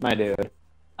 my dude.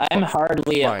 I'm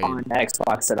hardly Fine. on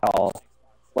Xbox at all.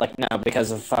 Like, no,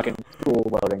 because of fucking school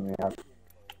loading me up.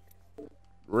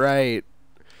 Right.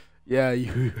 Yeah,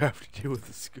 you have to deal with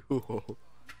the school.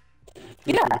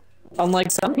 Yeah, unlike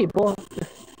some people.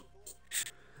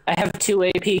 I have 2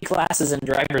 AP classes and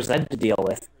driver's ed to deal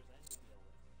with.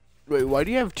 Wait, why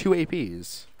do you have 2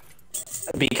 APs?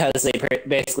 Because they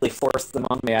basically forced them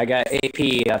on me. I got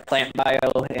AP Plant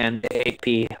Bio and AP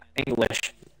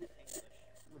English.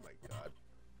 Oh my god.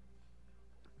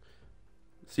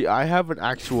 See, I have an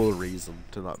actual reason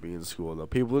to not be in school though.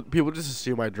 People just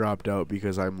assume I dropped out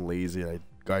because I'm lazy and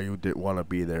I didn't want to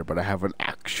be there, but I have an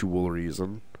actual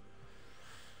reason.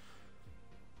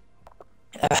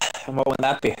 And what would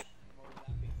that be?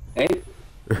 Hey?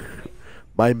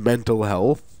 My mental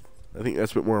health. I think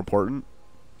that's a bit more important.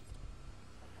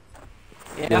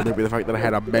 Yeah. Maybe the fact that I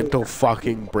had a mental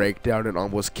fucking breakdown and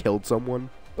almost killed someone.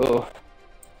 Ooh.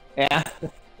 Yeah.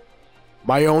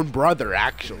 My own brother,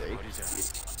 actually.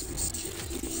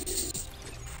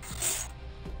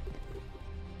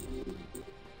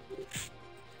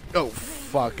 Oh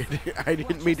fuck! I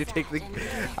didn't mean to take the.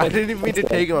 I didn't mean to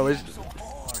take him. I was.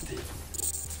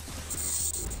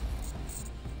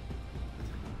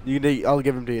 I'll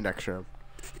give him to you next round.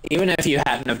 Even if you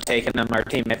hadn't have taken them, our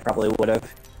teammate probably would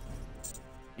have.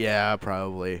 Yeah,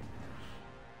 probably.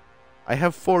 I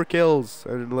have 4 kills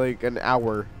in like an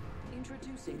hour.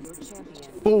 Introducing your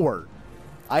champion. 4.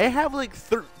 I have like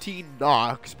 13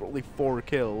 knocks, but only 4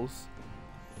 kills.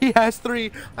 He has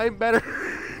 3. I'm better.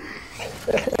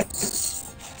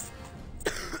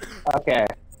 Okay.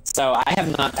 So I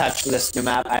have not touched this new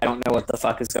map. I don't know what the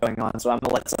fuck is going on, so I'm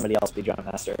gonna let somebody else be John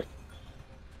Master.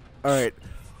 Alright.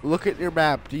 Look at your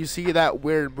map. Do you see that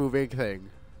weird moving thing?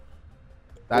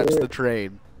 That's the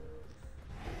train.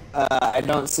 I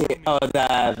don't see. Oh,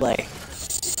 the like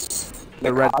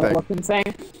The red thing. looking thing.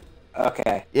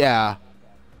 Okay. Yeah.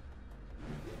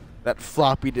 That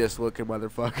floppy disk looking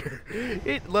motherfucker.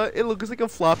 It looks like a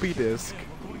floppy disk,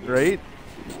 right?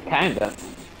 Kinda.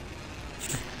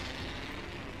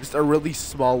 Just a really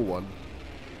small one.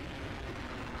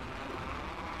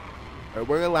 Alright,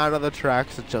 we're gonna land on the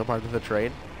tracks and jump onto the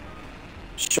train.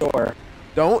 Sure.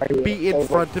 Don't Are you be in able-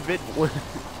 front of it.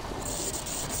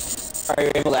 Are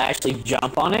you able to actually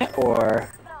jump on it, or?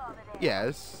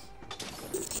 Yes.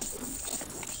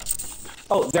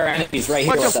 Oh, there are enemies right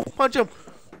here. Punch with him! them. Punch him!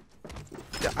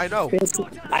 Yeah, I know.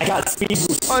 I got speed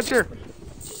boost. Punch her!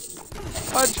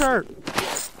 Punch her!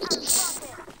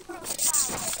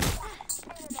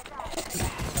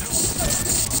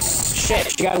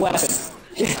 Shit, she got a weapon.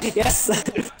 Yes.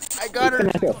 I got her!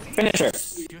 Finish her.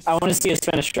 I want to see his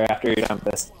finisher after you're done with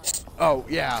this. Oh,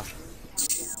 yeah.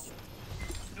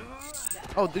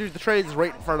 Oh, dude, the train's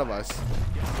right in front of us.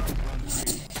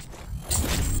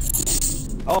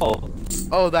 Oh.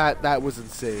 Oh, that was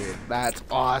insane. That's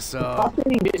awesome.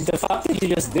 The fuck did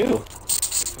you just do?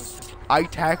 I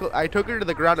took her to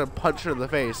the ground and punched her in the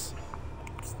face.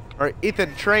 Alright,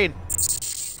 Ethan, train.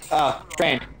 Oh,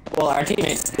 train. Well, our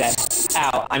teammate's dead.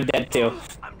 Ow, I'm dead too.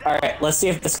 Alright, let's see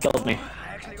if this kills me.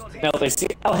 No, let's see.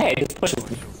 Oh, hey, this pushes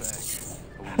me.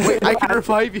 Wait, I can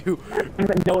revive you.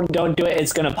 Don't do it.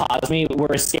 It's gonna pause me.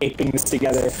 We're escaping this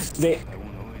together.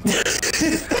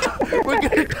 We're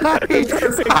gonna die.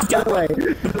 Perfect getaway.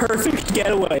 The perfect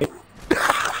getaway.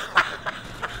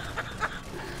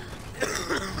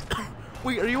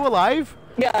 Wait, are you alive?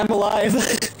 Yeah, I'm alive.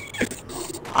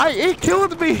 It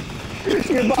killed me.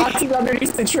 Your box is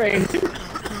underneath the train.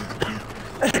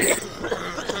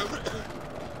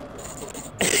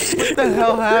 What the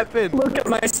hell happened? Look at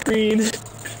my screen.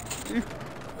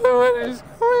 What is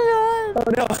going on? Oh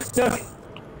no, no.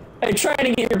 I'm trying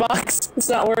to get your box. It's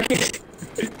not working.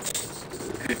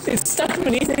 It's stuck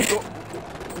beneath it.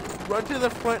 Run to the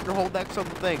front and hold that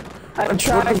something. I'm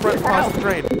trying Run to the front to across get the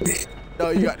train. No,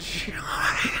 you got shot.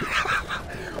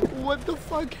 What the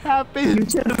fuck happened? You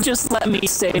should have just let me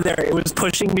stay there. It was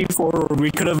pushing me forward.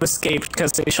 We could have escaped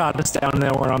because they shot us down and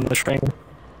then we're on the train.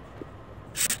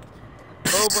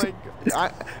 Oh my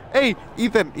god. Hey,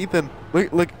 Ethan,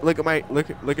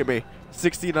 look at me.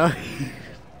 69.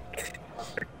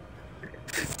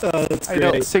 Oh, that's I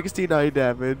know, great. 69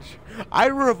 damage. I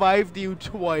revived you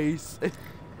twice.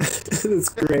 That's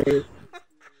great.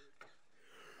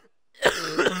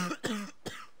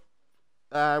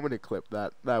 I'm gonna clip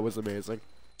that. That was amazing.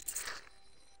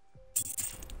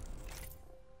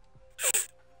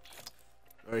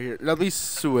 Right here. At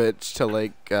least switch to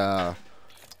like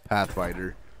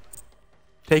Pathfinder.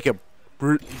 Take him.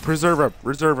 Preserve him.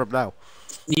 Reserve him now.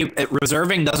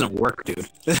 Reserving doesn't work, dude.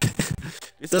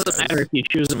 It doesn't matter if you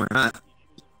choose them or not.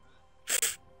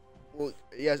 Well,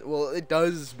 yes. Well, it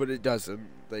does, but it doesn't.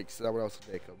 Like someone else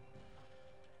will take him.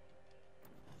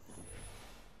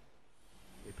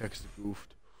 Apex the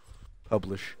Goofed.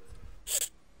 Publish.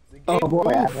 Oh boy,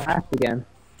 I laughed again.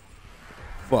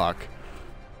 Fuck.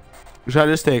 Should I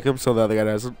just take him so the other guy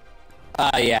doesn't?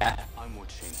 Yeah. I'm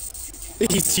watching.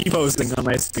 He's T-posing on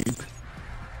my screen.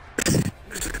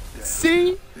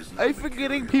 See? I'm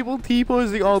forgetting people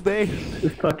T-posing all day. The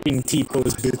fucking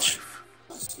T-pose, bitch.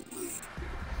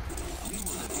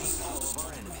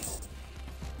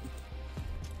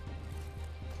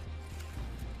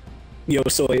 Yo,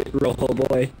 soy rojo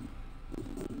boy.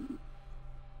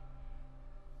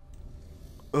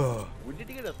 Ugh. We need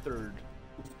to get a third.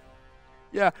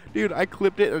 Yeah, dude, I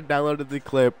clipped it and downloaded the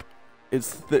clip.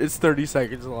 It's 30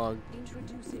 seconds long.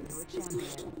 Introducing your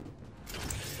champion.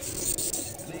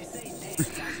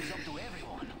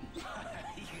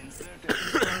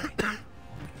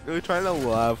 Really trying to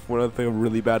laugh when I think I'm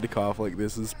really bad to cough like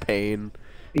this is pain.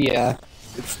 Yeah.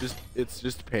 It's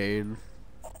just pain.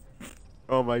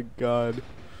 Oh my god.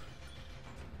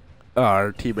 Oh,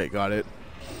 our teammate got it.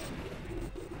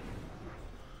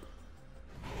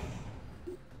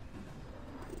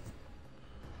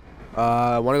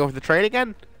 Wanna go for the train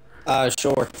again?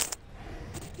 Sure.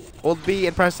 Hold B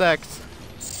and press X.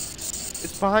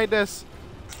 It's behind us.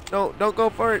 No, don't go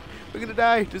for it. We're gonna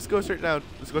die. Just go straight down.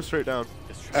 Just go straight down.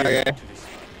 Okay.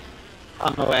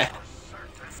 On the way.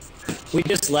 We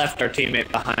just left our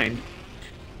teammate behind.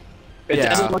 It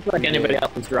doesn't look like anybody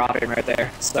else is dropping right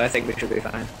there, so I think we should be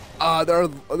fine.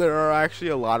 There are actually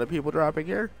a lot of people dropping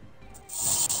here.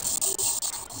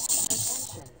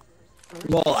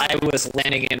 Well, I was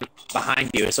landing in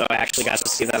behind you, so I actually got to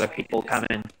see the other people come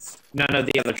in. None of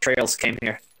the other trails came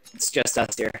here. It's just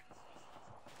us here.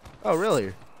 Oh, really?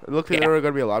 It looked like there were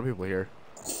going to be a lot of people here.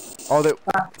 Oh, they,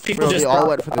 people just all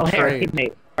went for the train.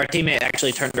 Hey, our teammate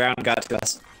actually turned around and got to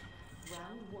us.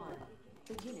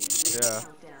 Yeah.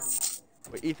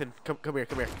 Wait, Ethan, come here,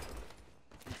 come here.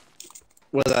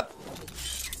 What's up?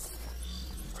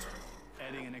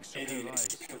 Adding an extra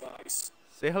device.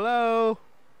 Say hello.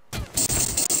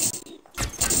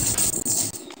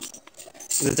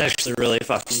 It's actually really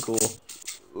fucking cool.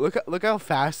 Look how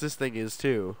fast this thing is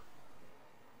too.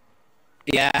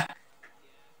 Yeah.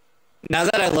 Now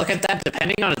that I look at that,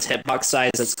 depending on its hitbox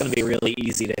size, it's gonna be really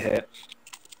easy to hit.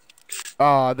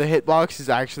 The hitbox is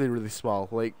actually really small.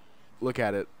 Like, look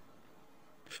at it.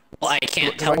 Well, I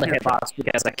can't tell the hitbox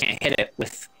because I can't hit it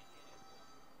with.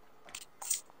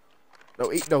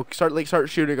 No, start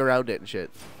shooting around it and shit.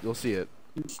 You'll see it.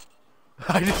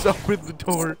 I just opened the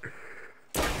door.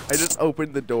 I just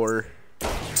opened the door.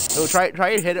 No, try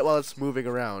and hit it while it's moving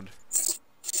around.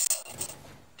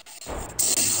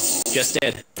 Just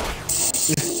did.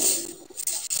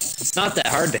 It's not that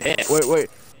hard to hit. Wait.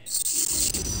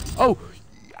 Oh,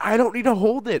 I don't need to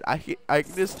hold it. I can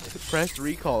just press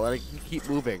recall and I can keep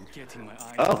moving.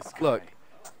 Oh, look.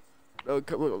 No,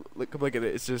 come look at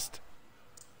it. It's just.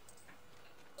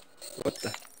 What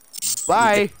the?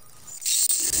 Bye.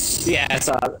 Yeah, I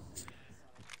saw it.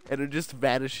 and it just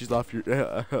vanishes off your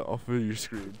off of your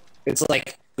screen. It's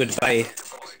like goodbye.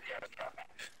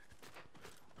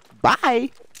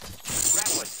 Bye.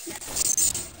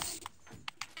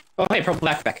 Oh hey, purple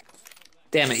backpack.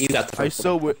 Damn it, you got the. I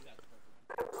so would.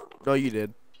 No, you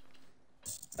did.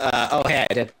 Oh hey,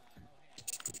 I did.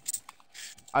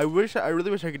 I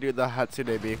really wish I could do the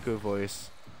Hatsune Miku voice.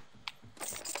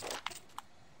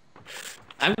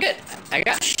 I'm good. I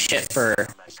got shit for.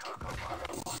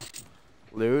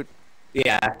 Loot.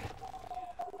 Yeah.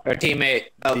 Our teammate.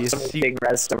 Oh, Do you someone's see- being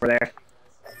rezzed over there.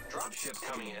 Dropships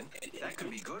coming in. That could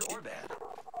be good or bad.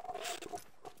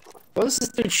 What was this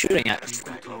dude shooting at?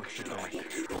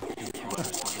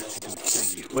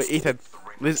 Wait, Ethan.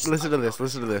 Listen to this.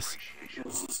 Listen to this.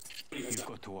 You've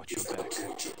got to watch your back.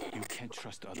 You can't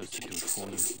trust others to do it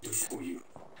for you.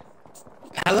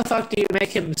 How the fuck do you make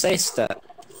him say stuff?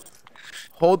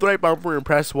 Hold the right bumper and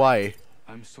press Y.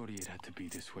 I'm sorry it had to be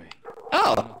this way.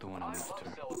 Oh. Not the one I'm after.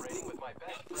 Celebrating with my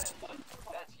best friend.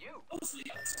 That's you. There's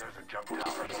a jump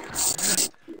tower here.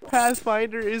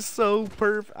 Pathfinder is so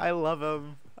perf. I love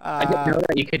him. I didn't know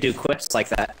that you could do quips like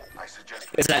that. I suggest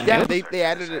Is that Yeah, new? they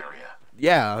added it.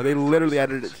 Yeah, they literally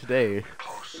added it today.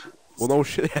 Well, no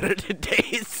shit, they added it today.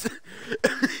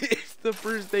 It's the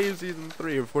first day of season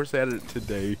 3. Of course, they added it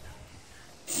today.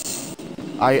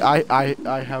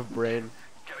 I have brain.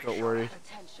 Don't worry.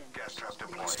 gas trap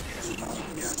deployed.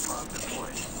 Gas trap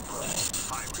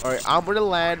deployed. All right, I'm gonna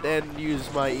land and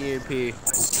use my EMP.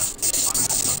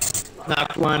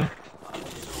 Knocked one.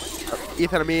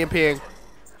 Ethan, I'm EMPing.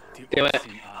 Do it.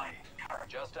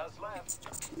 Just us left.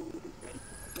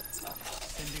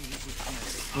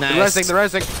 Nice. They're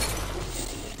resting.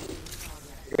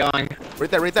 Going. Right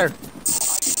there, right there.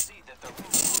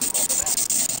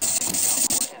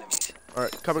 All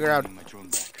right, coming around.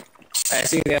 I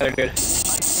see the other dude.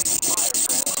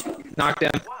 Knocked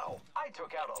him. Wow, I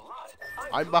took out a lot.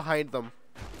 I'm behind them.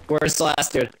 Where's the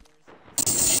last dude?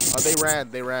 They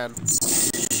ran.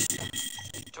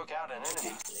 Took out an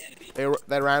enemy.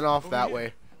 They ran off that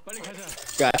way.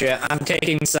 Gotcha. I'm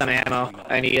taking some ammo.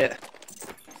 I need it.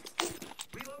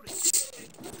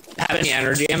 Have any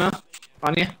energy ammo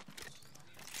on you?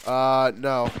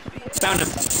 No. Found him.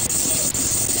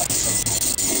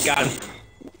 Got him.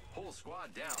 Whole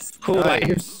squad down. Cool.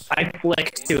 Nice. I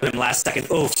flicked to him last second.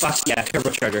 Oh fuck yeah,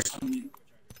 turbocharger.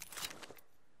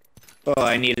 Oh,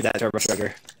 I needed that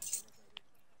turbocharger.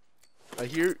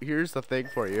 Here's the thing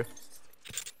for you.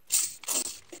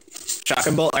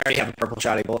 Shotgun bolt. I already have a purple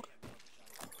shotty bolt.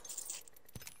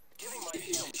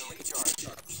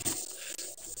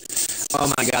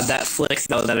 Oh my god, that flick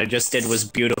though that I just did was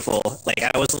beautiful. Like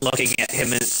I wasn't looking at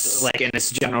him in, like in his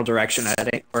general direction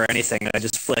or anything. I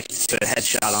just flicked to a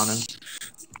headshot on him.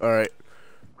 All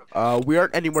right. We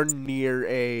aren't anywhere near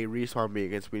a respawn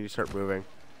beacon, so we need to start moving.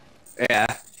 Yeah.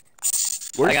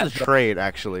 Where's I the got train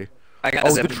actually? I got Oh,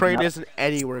 the zipping train up. isn't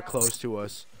anywhere close to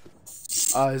us.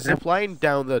 Zip line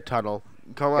down the tunnel.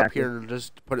 Come up Gotcha. here and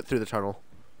just put it through the tunnel.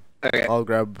 Okay.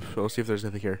 I'll see if there's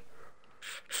anything here.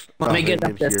 Let me get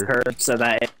Nothing up in this here. curve so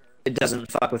that it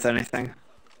doesn't fuck with anything.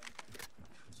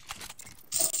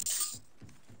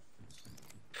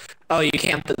 Oh, you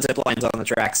can't put zip lines on the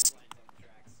tracks.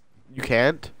 You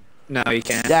can't? No, you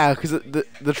can't. Yeah, because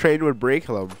the train would break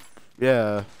them.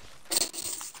 Yeah.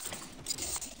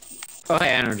 Oh, hey,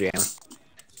 energy ammo.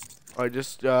 I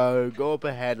just go up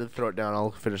ahead and throw it down.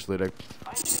 I'll finish looting.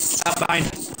 Up behind.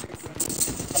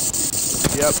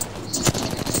 Yep.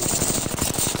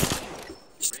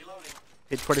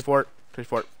 Hit 24.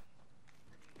 24.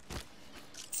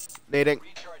 Nading.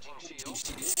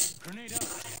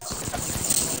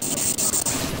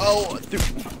 Oh, dude.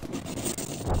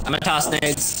 I'm gonna toss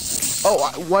nades.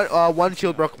 Oh, one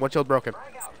shield broken. One shield broken.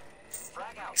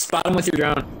 Spot him with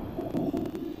your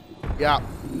drone. Yeah.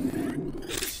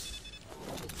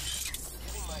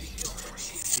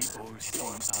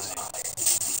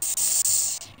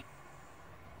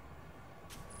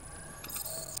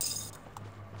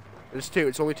 There's two.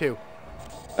 It's only two.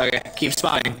 Okay, keep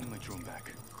spotting.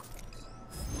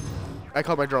 I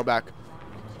called my drone back.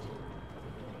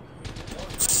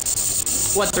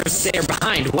 What? They're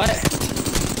behind. What?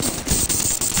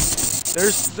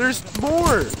 There's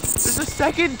more. There's a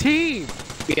second team.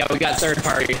 Yeah, we got third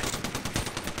party.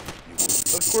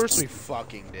 Of course we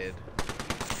fucking did.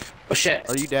 Oh shit.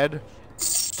 Are you dead?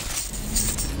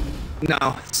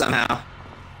 No, somehow.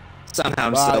 Somehow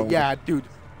I'm still. Yeah, dude.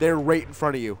 They're right in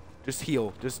front of you. Just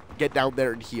heal. Just get down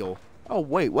there and heal. Oh,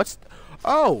 wait. What's...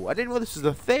 Oh, I didn't know this was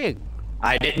a thing.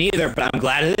 I didn't either, but I'm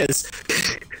glad it is.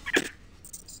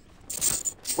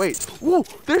 Wait. Whoa.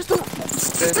 There's the...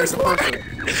 There's a person.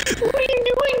 What are you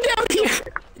doing down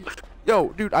here?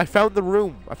 No, dude, I found the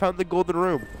room. I found the golden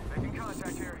room.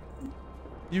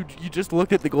 You just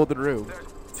looked at the golden room.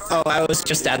 Oh, I was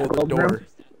just at the Golden golden door. room.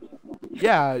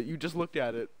 Yeah, you just looked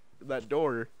at it. That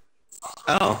door.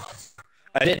 Oh,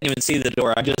 I didn't even see the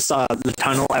door. I just saw the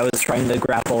tunnel. I was trying to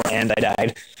grapple and I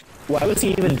died. Why was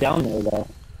he even down there though?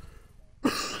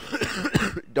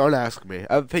 Don't ask me.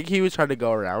 I think he was trying to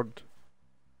go around.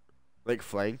 Like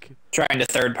flank. Trying to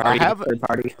third party. Third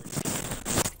party.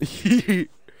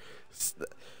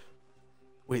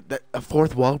 Wait, that a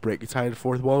fourth wall break. It's hiding a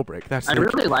fourth wall break. That's I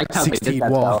like really like how they 16 did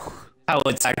that wall. though. How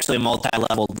it's actually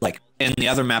multi-leveled. Like in the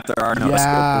other map, there are no escape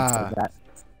routes like that.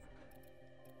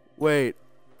 Wait.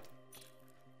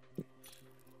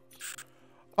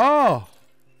 Oh.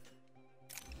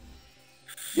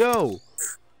 Yo.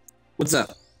 What's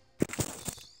up?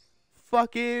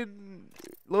 Fucking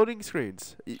loading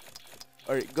screens.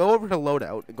 Alright, go over to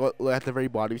loadout. Go at the very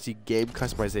bottom. You see game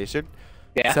customization.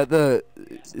 Yeah. Set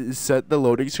the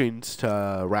loading screens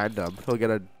to random. He'll get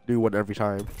a new one every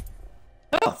time.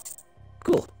 Oh,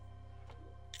 cool.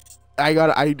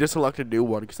 I just unlocked a new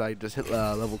one because I just hit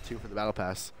level 2 for the battle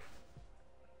pass.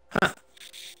 Huh.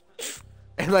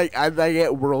 And like I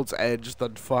get World's Edge.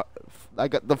 Then I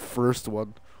got the first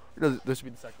one. No, this should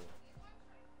be the second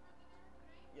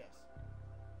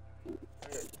one.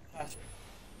 Yes.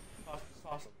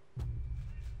 Awesome.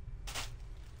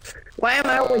 Why am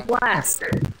I always last?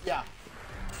 Yeah.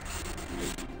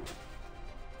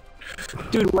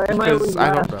 Dude, why am I always Because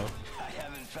I last? don't know.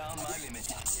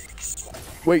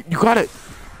 Wait, you got it!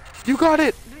 You got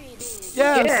it! Yes,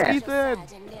 Yeah. Ethan!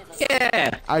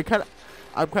 Yeah. I'm kind of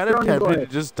Strong tempted boy. to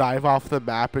just dive off the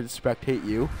map and spectate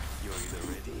you,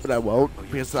 but I won't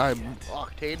because I'm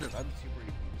Octane and I'm super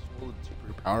useful and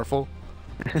super powerful.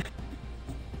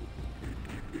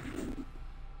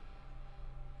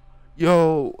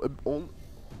 Yo,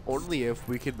 only if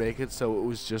we can make it so it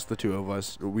was just the two of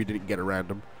us, or we didn't get a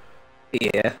random.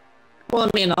 Yeah. Well, I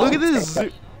mean, Look at this!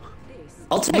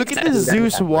 Look at this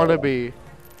Zeus wannabe.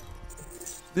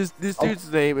 This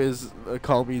dude's name is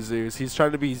Call Me Zeus. He's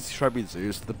trying to be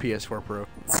Zeus, the PS4 Pro.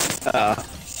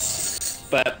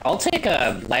 But I'll take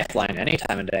a lifeline any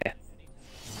time of day.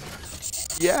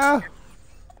 Yeah.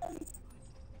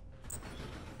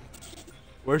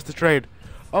 Where's the trade?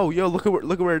 Oh, yo, look at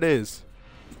where it is.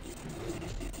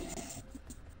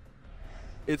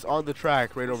 It's on the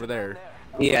track right over there.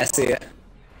 Yeah, I see it.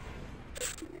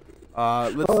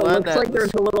 Let's Oh, it land looks like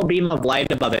there's a little beam of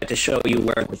light above it to show you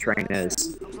where the train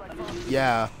is.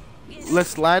 Yeah.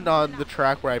 Let's land on the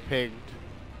track where I pinged.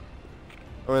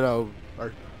 Oh no,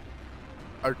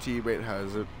 our teammate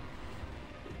has it.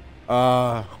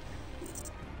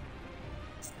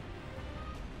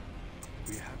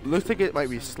 Looks like it might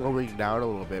be slowing down a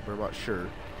little bit, but I'm not sure.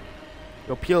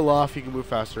 You'll peel off, you can move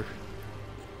faster.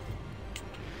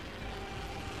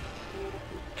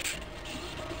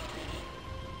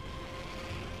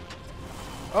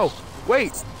 Oh,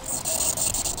 wait!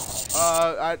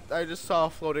 I just saw a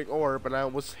floating orb and I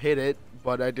almost hit it,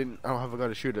 but I don't have a gun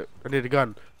to shoot it. I need a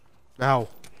gun. Now.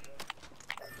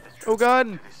 Oh,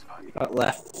 gun!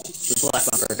 Left. Just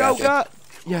left bumper. No, Gotcha. gun!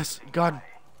 Yes, gun.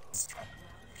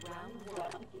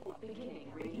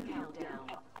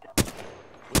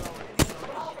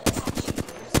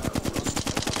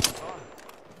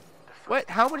 What?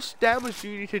 How much damage do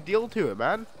you need to deal to it,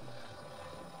 man?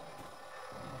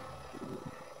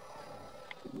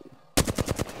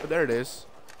 Oh, there it is.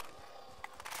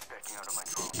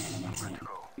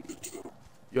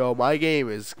 Yo, my game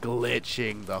is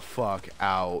glitching the fuck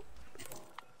out.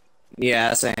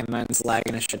 Yeah, same. Mine's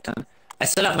lagging a shit ton. I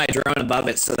set up my drone above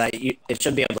it so that it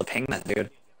should be able to ping that dude.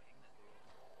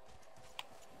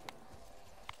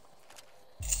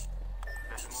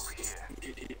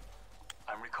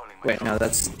 Wait, no,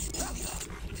 that's...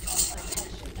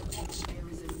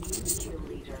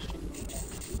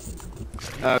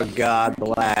 Oh god, the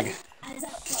lag.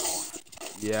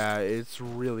 Yeah, it's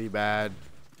really bad.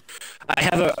 I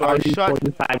have a So I shot-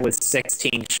 RG-45 with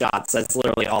 16 shots. That's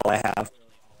literally all I have.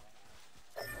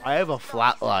 I have a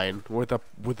flatline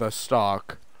with a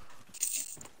stock.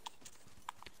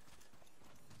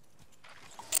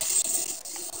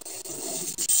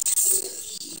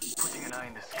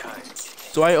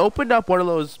 So I opened up one of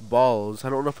those balls. I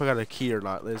don't know if I got a key or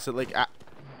not. Is it like,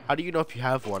 how do you know if you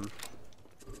have one?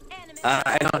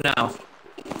 I don't know.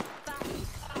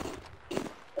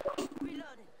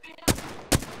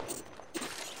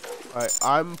 Alright,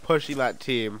 I'm pushing that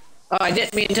team. Oh, I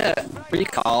didn't mean to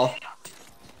recall.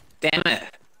 Damn it.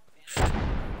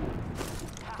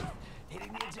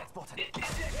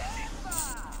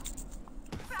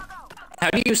 How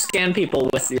do you scan people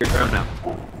with your drone now?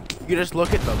 You just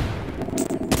look at them.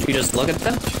 You just look at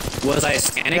them? Was I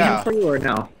scanning Yeah. him for you or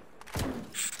no?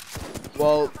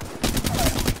 Well,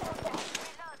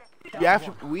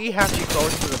 we have to be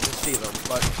close to them to see them,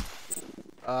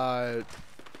 but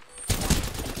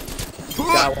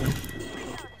Got one.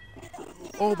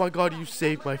 oh my god, you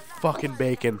saved my fucking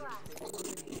bacon.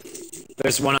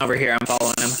 There's one over here. I'm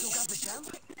following him.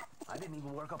 I didn't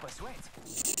even work up a sweat.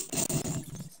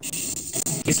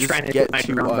 He's trying to get get my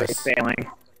to drone, but us. he's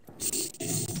failing.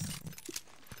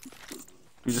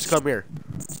 You just come here.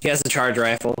 He has a charge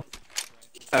rifle.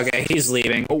 Okay, he's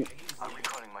leaving. Oh, I'm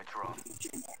recalling my drone.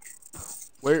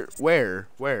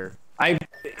 where?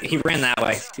 He ran that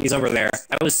way. He's over there.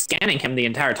 I was scanning him the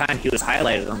entire time. He was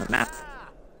highlighted on the map.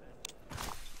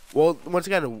 Well, once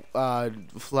again,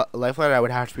 Lifeline, I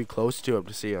would have to be close to him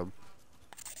to see him.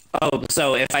 Oh,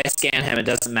 so if I scan him, it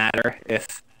doesn't matter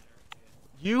if...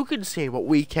 You can see him, but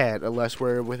we can't unless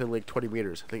we're within like 20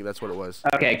 meters. I think that's what it was.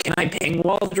 Okay, can I ping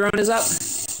while the drone is up?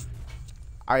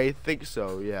 I think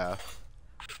so, yeah.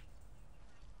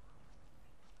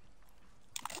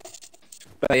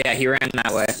 But yeah, he ran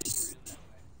that way.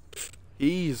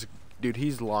 Dude,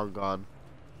 he's long gone.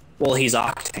 Well, he's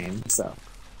Octane, so...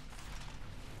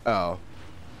 Oh.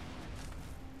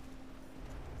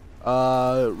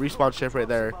 Respawn ship right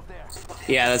there.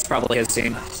 Yeah, that's probably his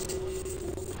team.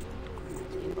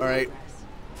 Alright.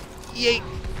 Yeet!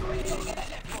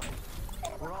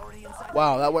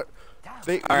 Wow, that went...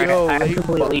 Alright, yo, I'm they-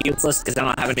 completely useless because I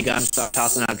don't have any guns, so I'm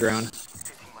tossing out drone. My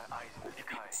eyes in the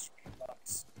sky.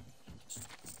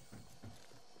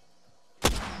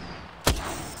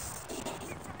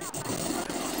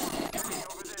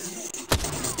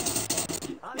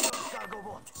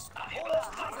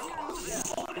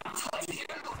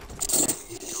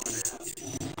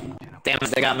 Damn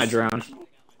it, they got my drone.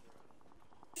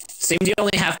 Seems you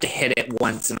only have to hit it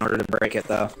once in order to break it,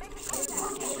 though.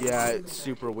 Yeah, it's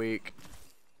super weak.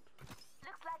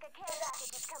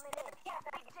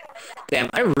 Damn,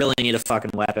 I really need a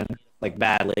fucking weapon. Like,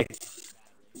 badly.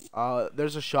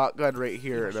 There's a shotgun right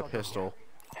here and a pistol.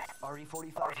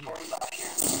 RE45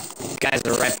 here. Guys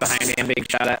are right behind me. I'm being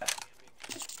shot at.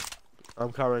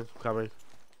 I'm coming.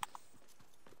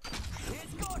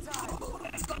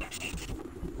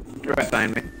 You're right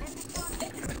behind me.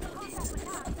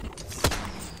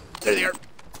 There they are.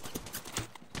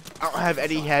 I don't have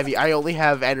any heavy. I only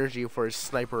have energy for a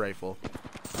sniper rifle.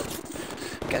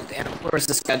 Goddamn, where's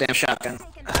this goddamn shotgun?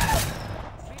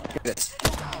 Here it is.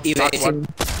 EVA Knock 18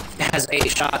 has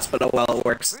 8 shots, but oh well, it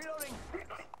works.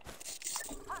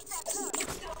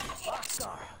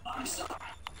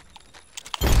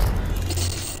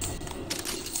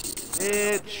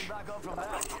 Bitch.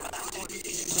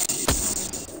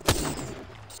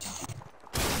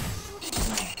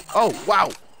 Oh, wow.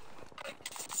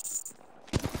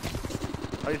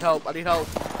 I need help.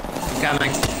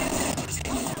 Coming.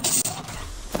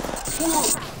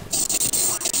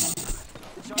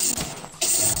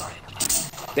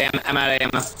 Damn it, I'm out of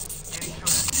ammo.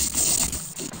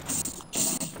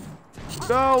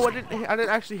 No, I didn't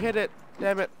actually hit it.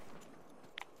 Damn it.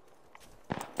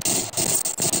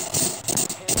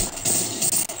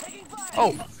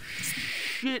 Oh,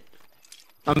 shit.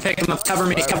 I'm picking him up. Cover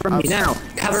me now.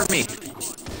 Cover me.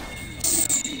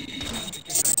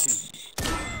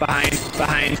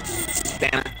 Behind.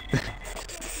 Damn it.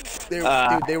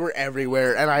 Dude, they were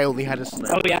everywhere, and I only had a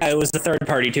sniper. Oh yeah, it was the third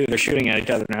party too. They're shooting at each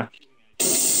other now.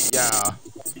 Yeah.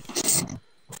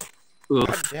 Oof.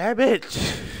 God damn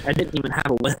it. I didn't even have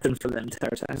a weapon for the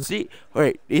entire time. See,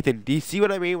 wait, Ethan, do you see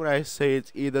what I mean when I say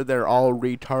it's either they're all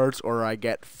retards or I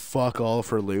get fuck all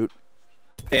for loot?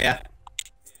 Yeah.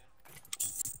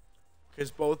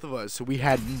 Because both of us, we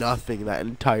had nothing that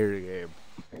entire game.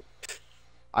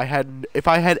 If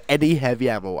I had any heavy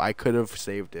ammo, I could have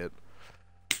saved it.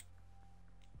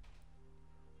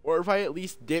 Or if I at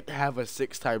least didn't have a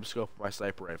 6x scope on my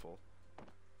sniper rifle.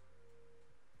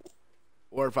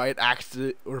 Or if I had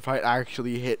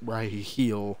actually hit my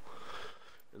heel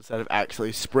instead of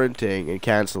actually sprinting and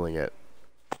canceling it.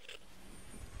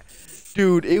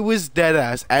 Dude, it was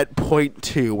deadass at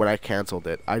 .2 when I canceled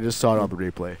it. I just saw it on the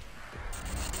replay.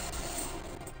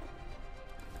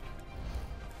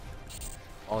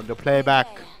 On the playback.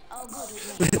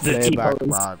 The Playback, T-bones.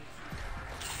 man.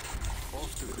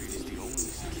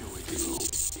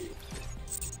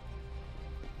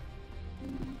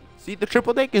 See, the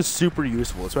triple deck is super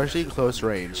useful, especially in close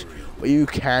range, but you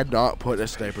cannot put a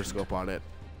sniper scope on it.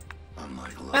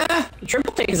 The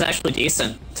triple take is actually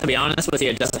decent. To be honest with you,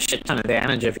 it does a shit ton of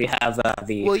damage if you have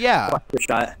the Well, yeah. cluster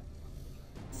shot.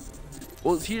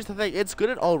 Well, here's the thing: it's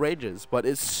good at all ranges, but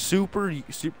it's super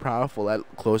powerful at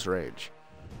close range.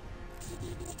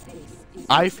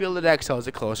 I feel that XL is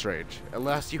a close range,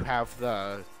 unless you have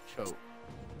the choke.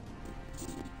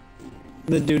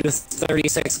 The dude with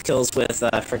 36 kills with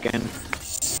freaking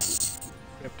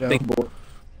Crypto. big boy.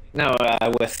 No,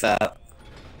 with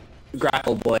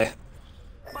grapple boy.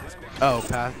 Oh,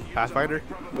 Pathfinder?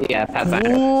 Yeah, Pathfinder.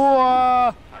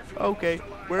 Whoa! Okay,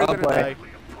 we're Oh, gonna boy. die.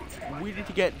 We need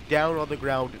to get down on the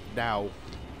ground now.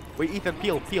 Wait, Ethan,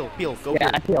 peel, go Yeah, for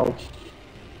I it. killed.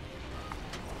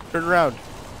 Turn around.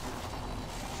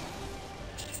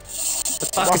 The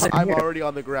fuck is in I'm here? already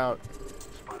on the ground.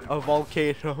 A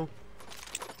volcano.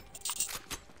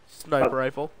 Sniper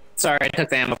rifle. Sorry, I took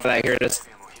the ammo for that. Here it is.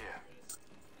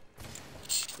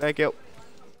 Thank you.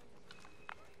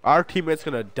 Our teammate's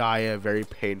gonna die a very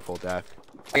painful death.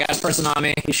 I got a person on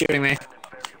me. He's shooting me.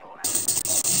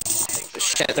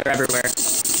 Shit, they're everywhere.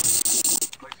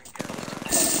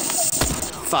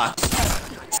 Fuck.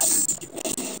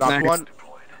 Knocked Nice. one.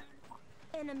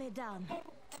 Enemy down.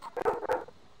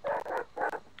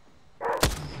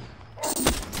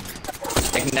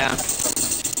 Take him down.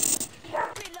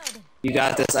 Reloading. You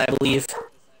got this, I believe.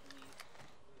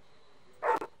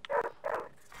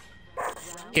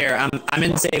 Here, I'm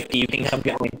in safety. You can come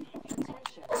get me.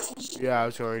 Yeah, I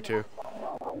was going to.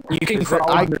 You can Is there-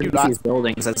 crawl I- underneath dude, I- these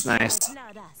buildings. That's nice.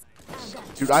 Not us. I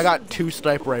got Dude, I got 2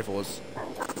 sniper rifles.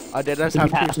 I did not Did have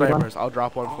you 2 pass me one? snipers. I'll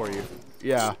drop one for you.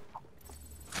 Yeah.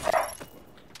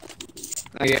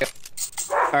 Okay.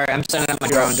 Alright, I'm sending up my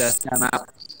drone to stem out.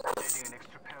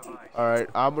 Alright,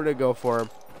 I'm gonna go for him.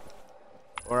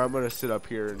 Or I'm gonna sit up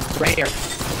here and... Right here.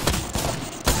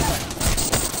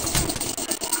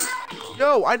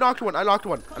 No, I knocked one.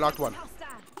 hostile.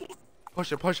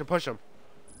 Push him.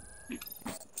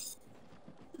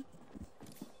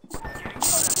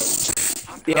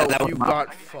 Yeah, No, that you was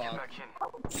got fucked.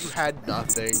 You had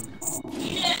nothing.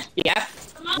 Yeah.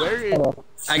 Where is...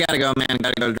 I gotta go, man.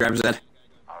 Gotta go to Dreb's Ed.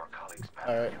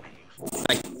 Alright,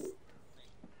 Like,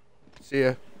 see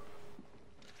ya.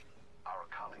 Our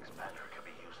colleagues' banner can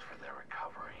be used for their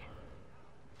recovery.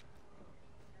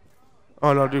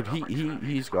 Oh no, dude,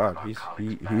 he's gone.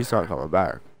 He's not coming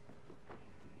back.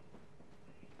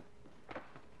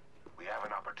 We have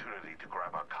an opportunity to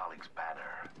grab our colleagues'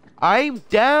 banner. I'm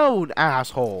down,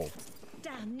 asshole.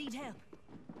 Down. Need help.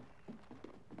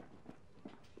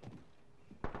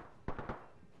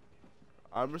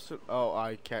 I'm just... Oh,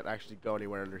 I can't actually go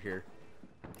anywhere under here.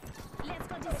 Let's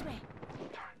go this way.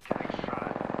 Getting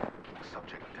shot.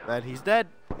 Subject down. And he's dead.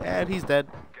 And he's dead.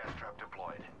 Gas trap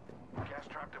deployed. Gas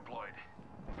trap deployed.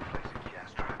 Placing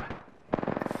gas trap.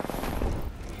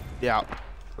 Yeah.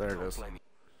 There it is. I'm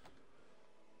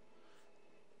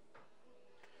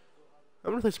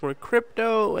gonna play some more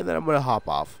crypto, and then I'm gonna hop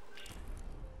off.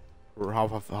 Or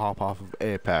hop off of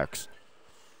Apex.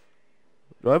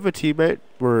 Do I have a teammate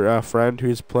or a friend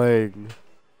who's playing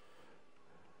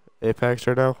Apex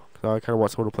right now? 'Cause I kind of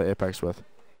want someone to play Apex with.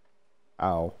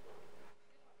 Ow.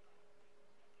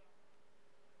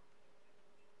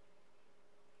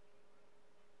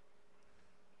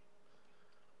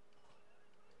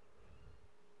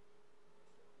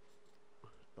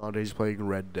 Nowadays playing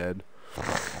Red Dead.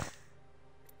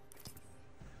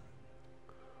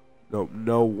 Nope,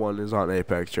 no one is on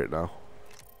Apex right now.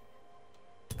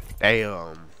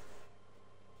 Damn.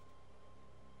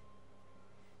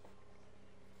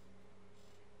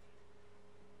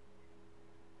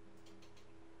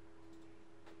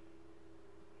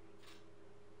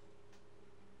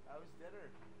 How was dinner?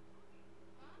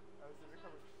 How was dinner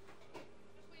coming?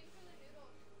 Just waiting for the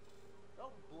noodles.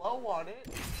 Don't blow on it.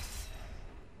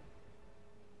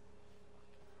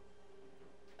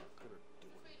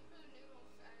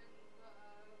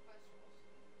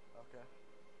 Okay.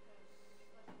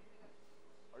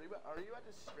 Are you about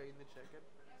to strain the chicken?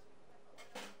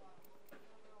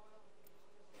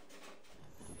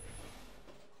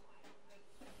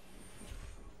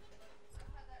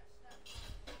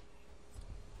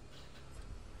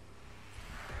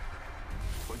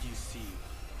 What you see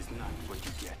is not what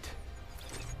you get.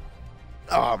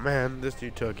 Oh man, this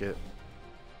dude took it.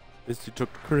 This dude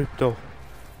took crypto.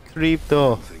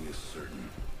 Crypto. Thing is certain.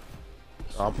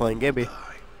 I'm playing Gibby.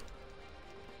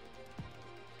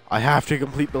 I have to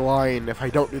complete the line. If I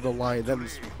don't do the line, then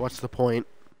what's the point?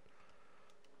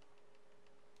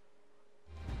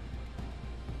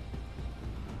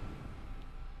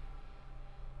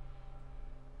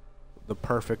 The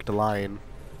perfect line.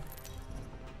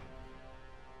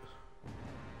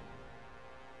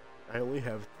 I only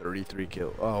have 33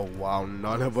 kills. Oh wow,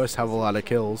 none of us have a lot of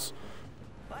kills.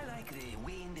 I like the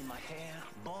wind in my hair,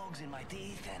 bugs in my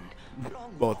teeth, and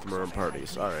long Both walks of them are in on my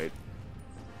parties. balcony. Alright.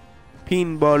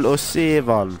 Pinball or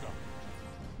 7.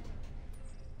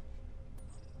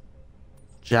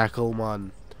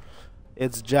 Jackalmon.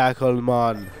 It's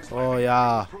Jackalmon. Oh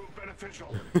yeah.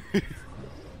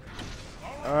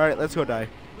 Alright, let's go die.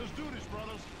 Let's do this,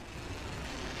 brothers.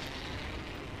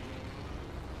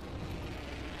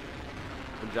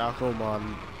 The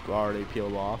Jackalmon already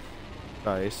peeled off.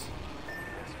 Nice.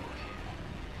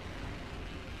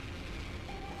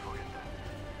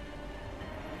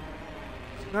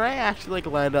 Can I actually like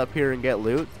land up here and get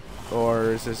loot? Or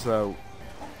is this a...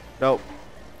 Nope.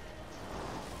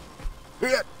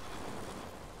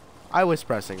 I was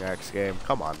pressing X game.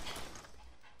 Come on.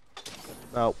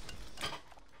 Nope.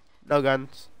 No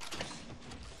guns.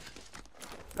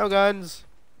 No guns.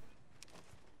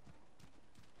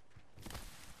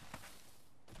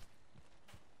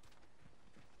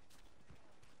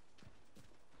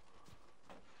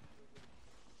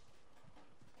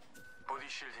 Body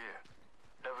shield here.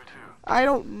 Level 2. I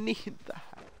don't need that.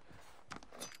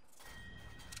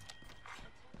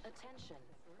 Attention.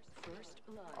 First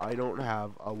blood. I don't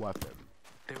have a weapon.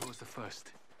 There goes the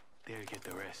first. There get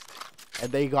the rest.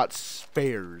 And they got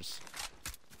spares.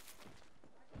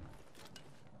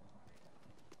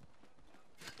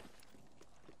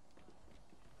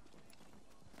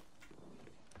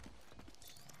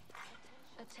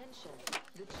 Attention.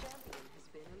 The champion has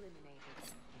been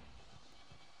eliminated.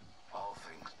 All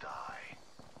things die,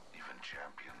 even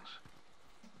champions.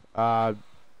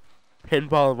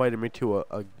 Pinball invited me to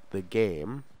the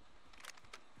game,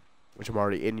 which I'm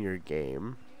already in your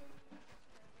game.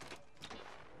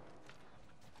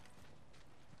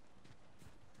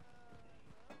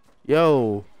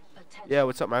 Yo. Yeah,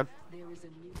 what's up, man? There is a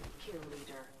new kill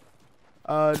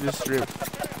leader. Just stream.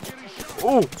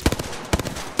 Oh.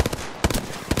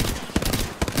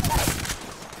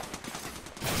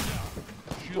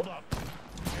 Shield up.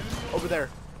 Over there.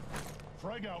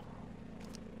 Frag out.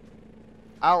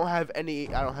 I don't have any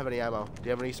ammo. Do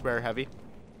you have any spare heavy?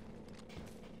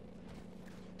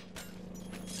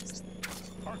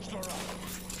 Arc star out.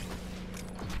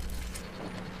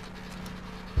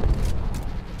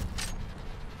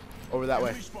 Over that way.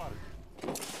 Enemy spotted.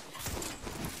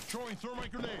 Throwing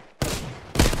thermite grenade.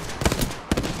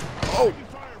 Oh! Taking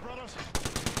fire, brothers.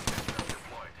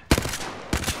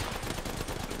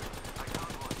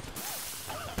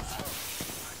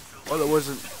 Oh, that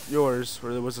wasn't yours.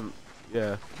 Or that wasn't.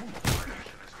 Yeah.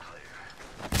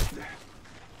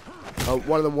 Oh,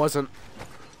 one of them wasn't.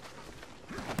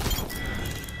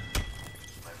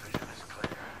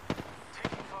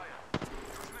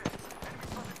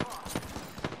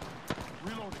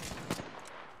 Reloading.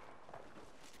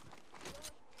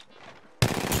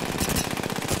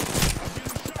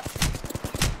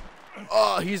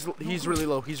 Oh, he's really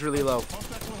low. He's really low. Contact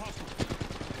with hostile.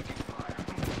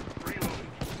 Reloading.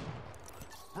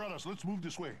 Brothers, let's move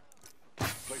this way.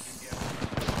 Placing gas.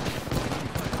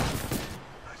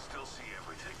 I still see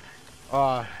everything.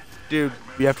 Dude,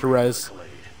 we have to res.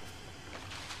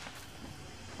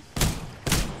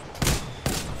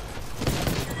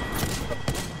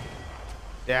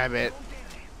 Damn it.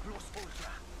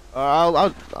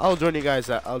 I'll join you guys.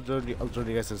 I'll join you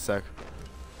guys in a sec.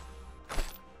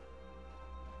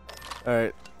 All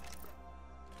right.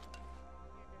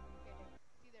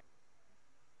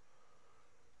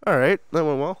 All right, that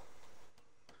went well.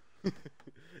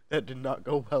 That did not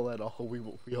go well at all.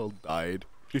 We all died.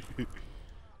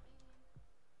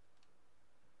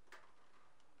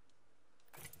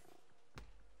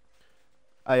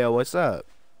 Yo, what's up?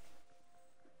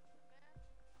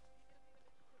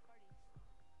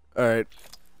 All right.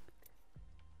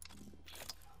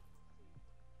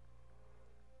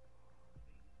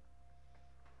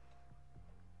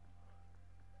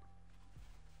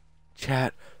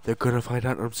 Chat, they're gonna find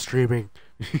out I'm streaming.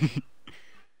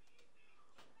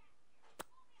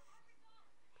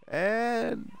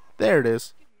 And there it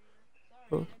is.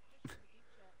 Oh.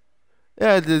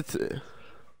 Yeah,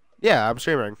 yeah, I'm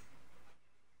streaming.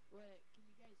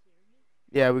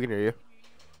 Yeah, we can hear you.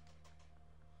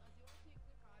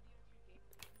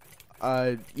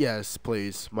 Yes,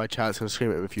 please. My chat's gonna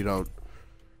scream at me if you don't.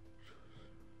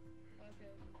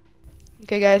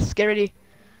 Okay, guys, get ready.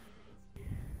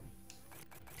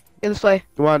 Yeah, let's play.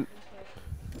 Come on.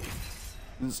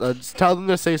 Just tell them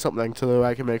to say something so that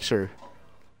I can make sure.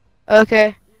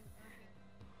 Okay.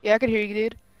 Yeah, I can hear you,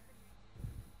 dude.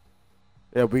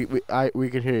 Yeah, we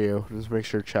can hear you. Just make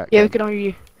sure chat. Yeah, we can all hear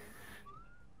you.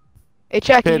 Hey,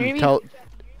 chat, can you hear me?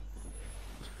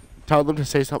 Tell them to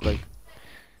say something.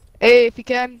 Hey, if you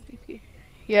can.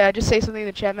 Yeah, just say something in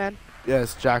the chat, man.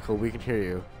 Yes, Jackal, we can hear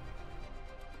you.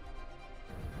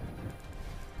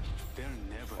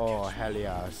 Oh, hell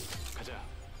yes.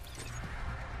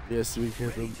 Yes, we can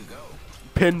hear them.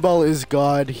 Pinball is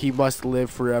God. He must live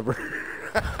forever.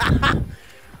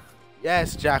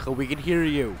 Yes, Jackal, we can hear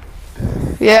you.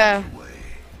 Yeah.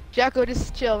 Jacko,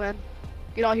 just chill, man.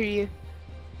 We can all hear you.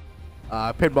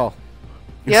 Pinball.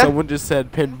 Yeah? Someone just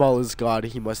said Pinball is God.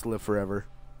 He must live forever.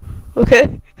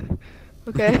 Okay.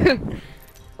 Okay.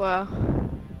 Wow.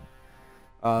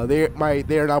 They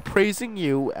are now praising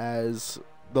you as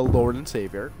the Lord and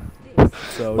Savior.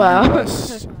 So Wow. you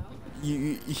must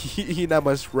you now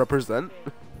must represent.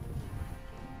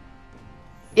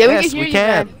 Yeah, we Yes, can hear we you,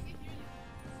 can. man.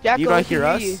 Jacko, You we not can hear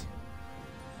us? you.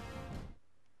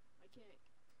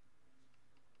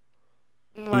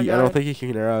 Oh my I God. don't think he can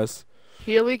hear us.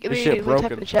 Here, This shit we type in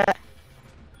broken. the chat.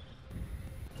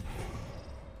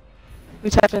 We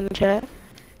type in the chat.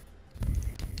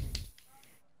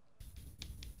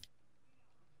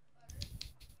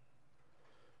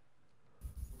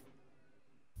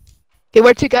 Okay,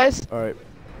 where to, guys? All right.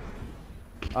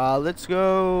 Let's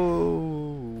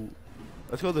go.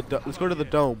 Let's go to the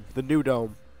dome, the new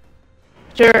dome.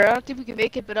 Sure, I don't think we can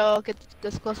make it, but I'll get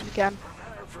as close as we can.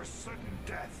 Prepare for sudden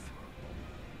death.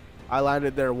 I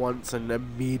landed there once and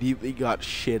immediately got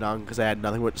shit on because I had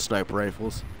nothing but sniper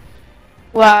rifles.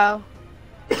 Wow.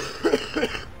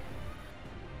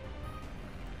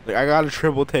 Like I got a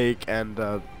triple take and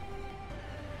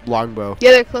longbow.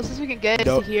 Yeah, the closest we can get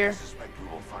Nope. is to here. I suspect we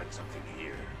will find something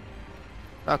here.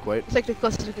 Not quite. It's like the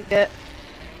closest we can get.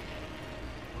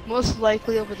 Most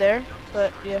likely over there,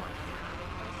 but yeah.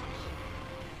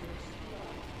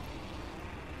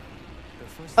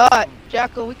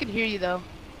 Jacko, we can hear you though.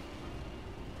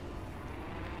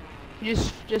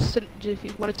 Just if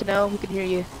you wanted to know, we can hear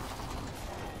you.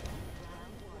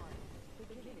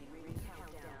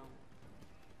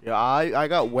 Yeah, I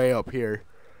got way up here.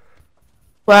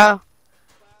 Wow.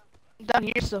 I'm down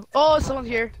here still. Oh, someone's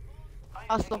here.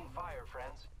 Awesome.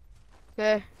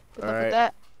 Okay. Good luck Alright. with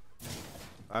that.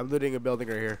 I'm looting a building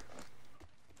right here.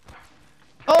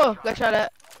 Oh, got shot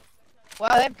at. Wow,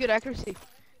 they have good accuracy.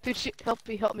 Dude, help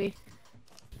me.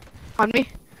 On me.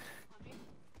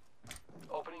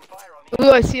 Ooh,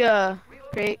 I see a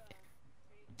crate.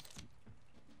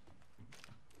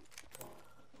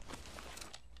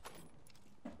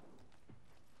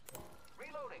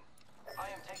 Reloading. I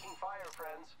am taking fire,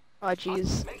 friends. Oh,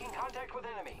 jeez. Making contact with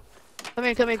enemy. Come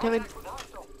in.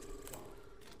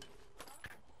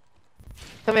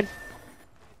 Come in.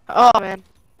 Oh, man.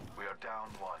 We are down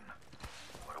one.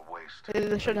 What a waste.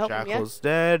 They should help him, yeah? Jackal's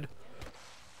dead.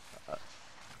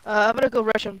 I'm gonna go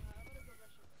rush him.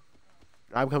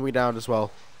 I'm coming down as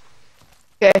well.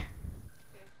 Okay.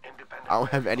 I don't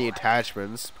have any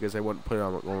attachments because I wouldn't put it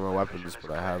on one of my weapons, but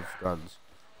I have guns.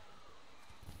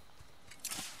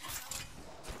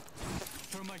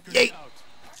 Yay!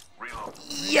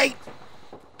 Yay!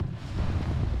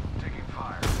 Taking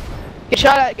fire. Get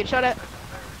shot at.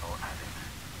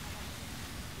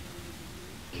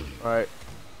 Alright.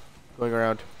 Going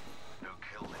around. New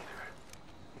kill leader.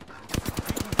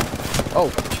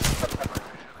 Oh!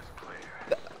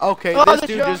 Okay, Oh, this the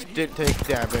dude drone. just didn't take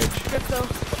damage. Crypto.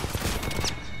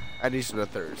 And he's in a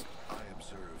thirst. I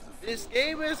observe the This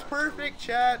game is perfect,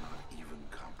 chat. even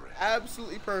comprehend.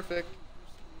 Absolutely perfect.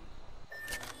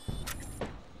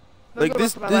 I'm Like gonna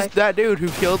this, go for my life. that dude who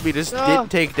killed me just No. didn't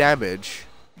take damage.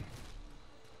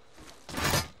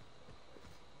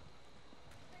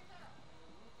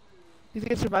 You think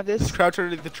I can survive Just this? crouch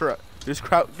underneath the truck.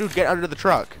 Dude, get under the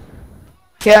truck.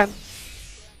 Can.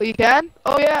 Oh, you can?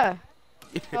 Oh, yeah.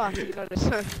 Oh, I didn't notice.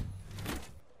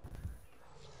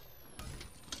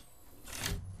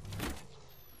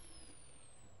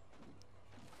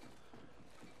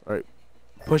 Alright.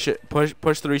 Push it.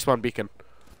 Push the respawn beacon.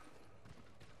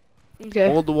 Okay.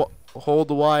 Hold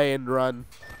the Y and run.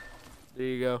 There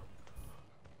you go.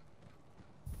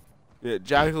 Yeah,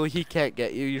 Jackal, he can't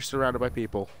get you. You're surrounded by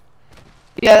people.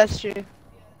 Yeah, that's true.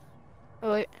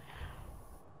 Oh, wait.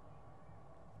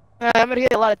 I'm gonna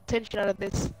get a lot of tension out of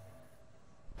this.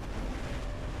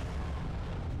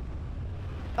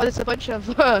 Oh, there's a bunch of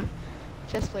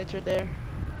chest plates right there.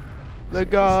 The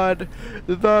god.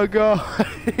 The god.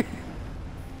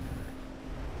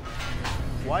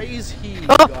 Why is he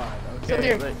Oh, god? still Okay.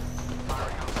 here. Right.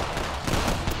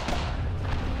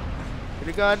 Get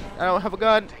a gun. I don't have a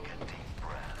gun.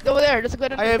 Over there, there's a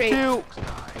gun in I the have crate. two.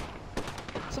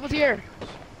 Someone's here.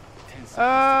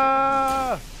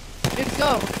 Ah! Let's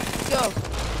go. Let's go.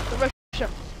 Go rush him.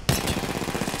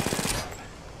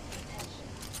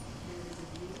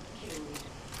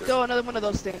 Go, another one of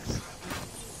those things.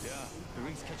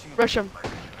 Rush him.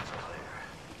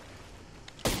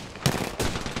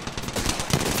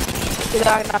 Get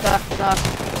out, knock.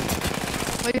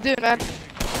 What are you doing, man?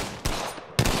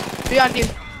 Behind you.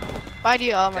 Behind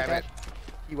you. Oh my Damn god. it.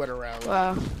 He went around.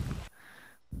 Wow.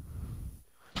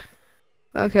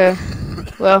 Okay.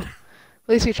 Well, at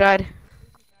least we tried.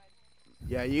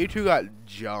 Yeah, you two got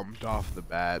jumped off the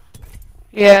bat.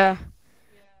 Yeah.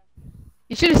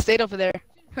 You should have stayed over there.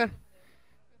 Huh.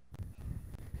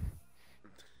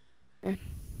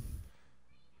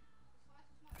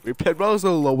 Pedro was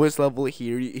the lowest level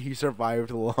here. He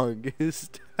survived the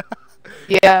longest.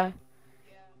 Yeah.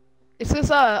 It's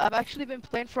because I've actually been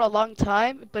playing for a long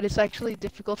time, but it's actually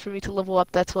difficult for me to level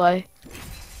up. That's why.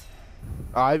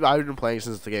 I've been playing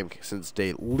since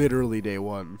literally day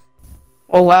one.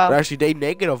 Oh wow. Or actually, day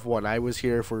 -1. I was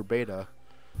here for beta.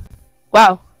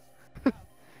 Wow.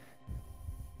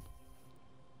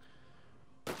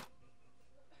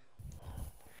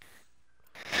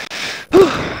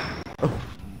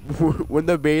 When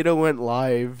the beta went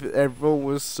live, everyone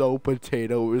was so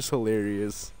potato. It was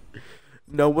hilarious.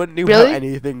 No one knew how Really?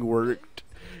 anything worked.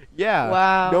 Yeah.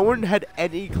 Wow. No one had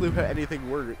any clue how anything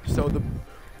worked. So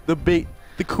the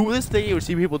coolest thing you would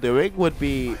see people doing would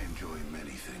be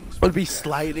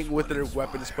sliding with their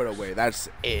weapons put away. That's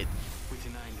it.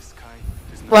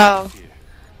 Wow.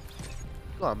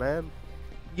 Come on, man.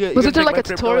 You Wasn't there gonna like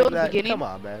take a my crypto tutorial like in the that? beginning? Come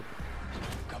on, man.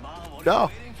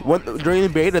 No. During the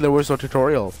beta, there was no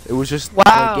tutorial. It was just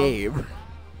Wow. a game.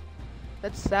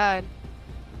 That's sad.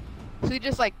 So you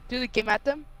just like do the game at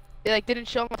them? They like didn't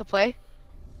show them how to play?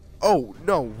 Oh,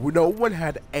 no. No one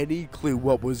had any clue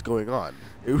what was going on.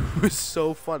 It was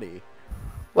so funny.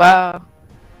 Wow.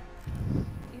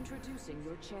 Introducing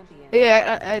your champion.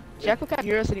 Yeah, Jacko can't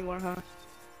hear us anymore, huh?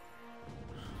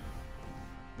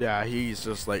 Yeah, he's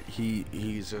just like,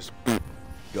 he's just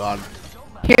gone.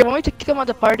 Here, want me to kick him on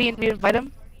the party and re-invite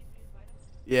him?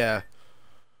 Yeah.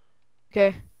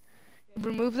 Okay.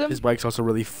 Remove them? His mic's also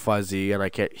really fuzzy and I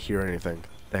can't hear anything.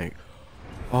 Dang.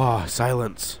 Oh,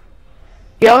 silence.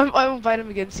 Yeah, I'll invite him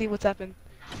again, see what's happened.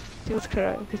 See what's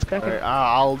cracking. Alright,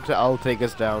 I'll take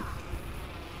us down.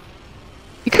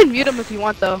 You can mute him if you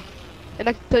want, though. And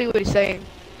I can tell you what he's saying.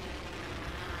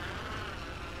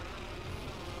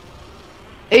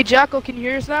 Hey, Jacko, can you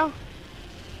hear us now?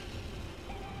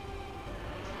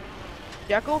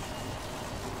 Jacko?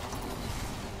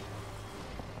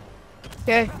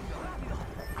 Okay.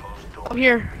 I'm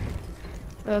here.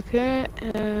 Okay,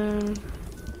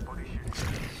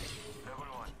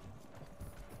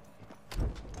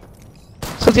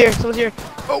 Someone's here.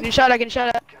 Oh. Get shot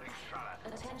at.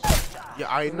 Yeah,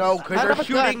 I know, because I they're have a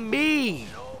shooting gun. me!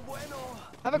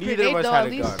 Have a Neither grenade, of us though, had at a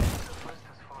least. gun.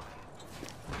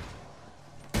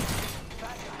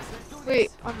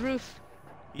 Wait, on the roof.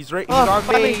 He's on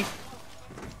finally. me!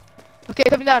 Okay,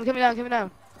 coming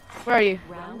down. Where are you?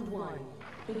 Round 1.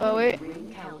 Oh, wait.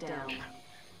 Ring countdown.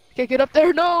 Okay, get up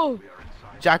there. No!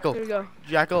 Jackal! There we go.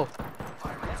 Jackal!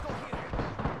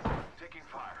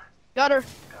 Got her.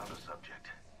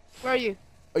 Where are you?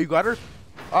 Oh, you got her?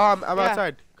 I'm Yeah.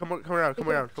 outside. Come around,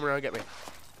 get me.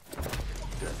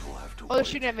 Oh, they're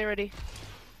shooting at me already.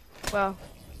 Wow.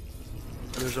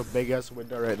 There's a big ass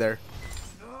window right there.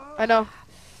 I know.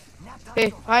 Hey,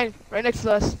 hide right next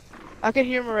to us. I can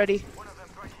hear him already.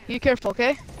 Be careful,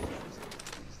 okay?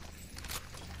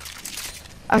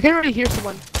 I can already hear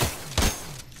someone.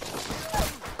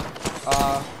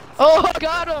 Oh, I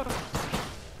got him!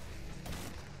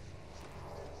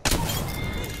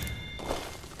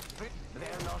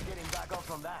 They're not getting back up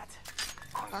from that.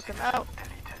 Knock him out.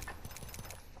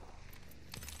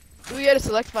 Ooh, he had a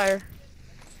select fire.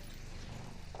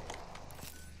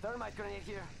 Thermite grenade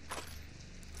here.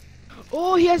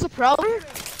 Oh, he has a Prowler?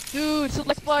 Dude,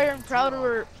 select fire and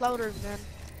Prowler, man.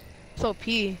 So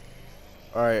P.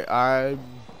 Alright, I'm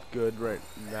good right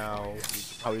now. We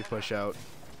should probably push out.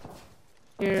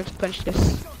 Here, let's punch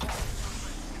this.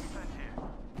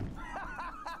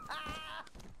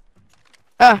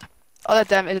 Ah! Oh, that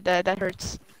damage, that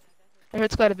hurts. It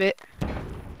hurts quite a bit.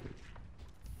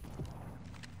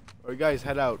 Alright guys,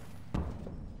 head out.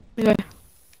 Yeah.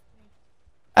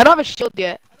 I don't have a shield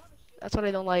yet. That's what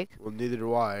I don't like. Well, neither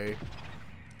do I.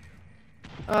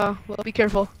 Well, be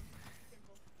careful.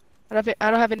 I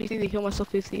don't have anything to heal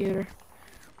myself with either.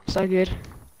 It's not good.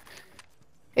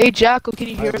 Hey, Jackal, can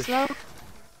you hear us now?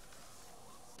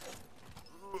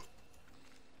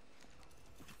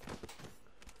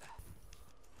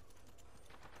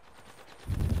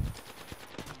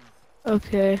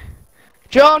 Okay.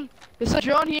 Drone! There's a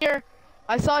drone here!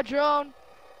 I saw a drone!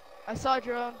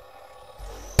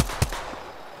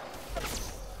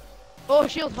 Oh,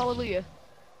 shield! Hallelujah!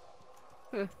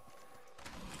 Huh.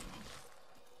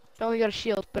 I only got a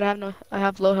shield, but I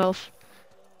have low health.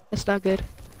 That's not good.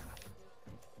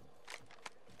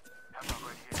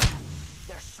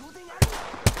 They're shooting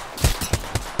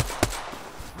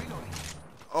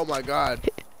Oh my god.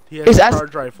 He has His a ass-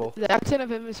 charge rifle. The accent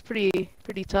of him is pretty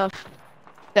tough.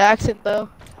 The accent though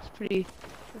is pretty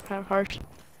kind of harsh.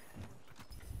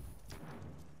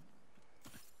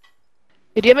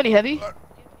 Hey, do you have any heavy?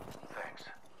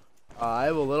 I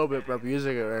have a little bit, but I'm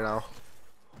using it right now.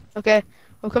 Okay,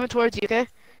 I'm coming towards you. Okay.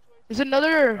 There's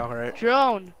another Alright.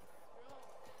 drone.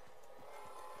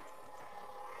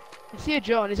 I see a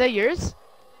drone. Is that yours?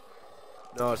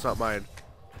 No, it's not mine.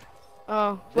 Oh,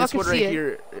 well, I This can one see right it.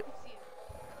 here.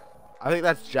 I think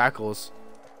that's Jackal's.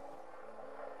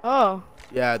 Oh.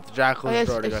 Yeah, the Jackal's Oh, yeah,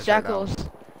 droning it's us right now. Jackals.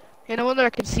 Hey, no wonder I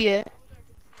can see it.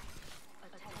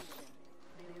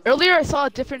 Earlier I saw a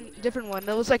different one.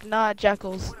 It was like not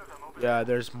Jackals. Yeah,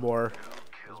 there's more.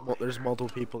 There's multiple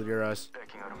people near us.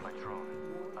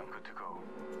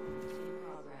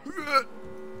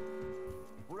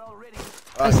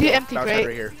 I see an empty outside crate.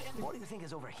 right here. What do you think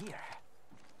is over here?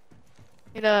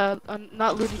 In a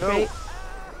not looted crate.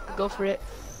 Go for it.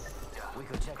 We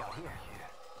could check out here.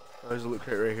 There's a loot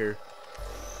crate right here.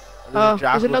 And Oh, a there's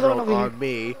Jackal another one drone over on here.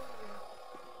 me.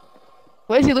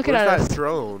 Why is he looking Where's at that us?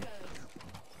 drone?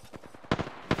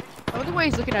 I wonder why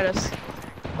he's looking at us.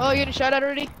 Oh, you getting shot at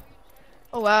already?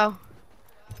 Oh wow.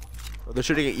 Oh, they're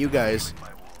shooting at you guys.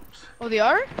 Oh, they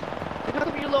are? Then how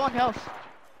come you're low on health?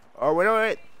 Oh,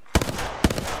 wait.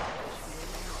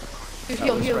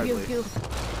 Heal, was heal, friendly. heal.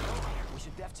 We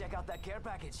should def check out that care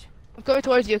package. I'm coming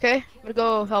towards you, okay? I'm gonna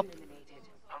go help.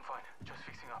 I'm fine. Just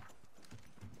fixing up.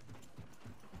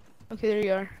 Okay, there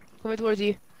you are. Coming towards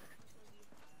you.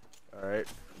 Alright.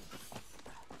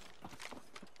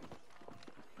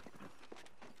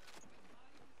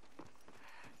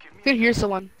 You can hear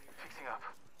someone. Fixing up.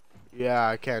 Yeah,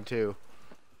 I can too.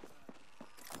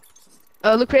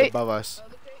 Loot crate. Above us.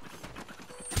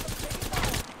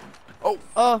 Oh,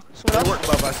 They someone weren't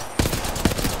else. above us.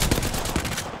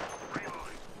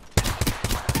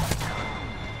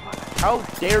 How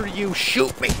dare you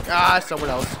shoot me? Ah, someone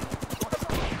else.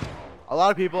 A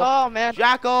lot of people. Oh man.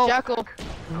 Jackal! Jackal.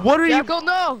 What are Jackal,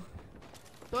 no!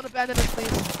 Don't abandon us,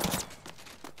 please.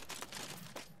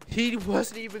 you? He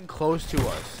wasn't even close to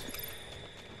us.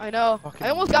 I know. Fucking I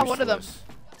almost got one of them. useless.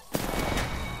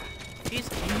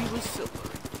 He was so.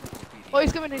 Oh,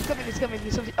 he's coming. He's coming.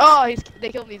 He's coming. Oh, they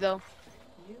killed me though.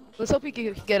 Let's hope he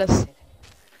can get us.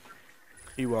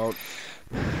 He won't.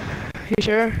 You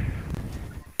sure?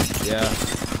 Yeah.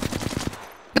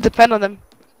 Depend on them.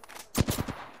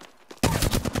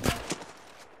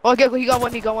 Oh, okay, he got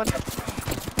one. He got one.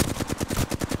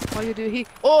 What do you do?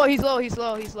 Oh, he's low. He's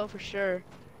low for sure.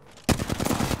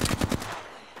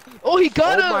 Oh, he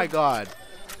got him. Oh my god.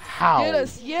 How? Get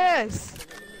us, yes.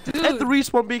 Dude. And the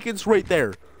respawn beacon's right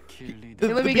there. The,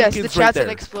 Hey, let the me guess. The beacon's chat's right gonna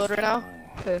there. explode right now.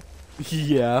 Okay.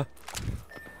 Yeah.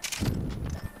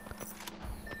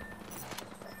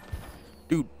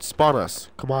 Dude, spawn us.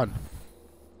 Come on.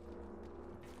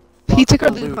 He took our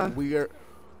The loot, huh? We are.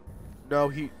 No,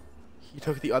 he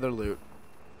took the other loot.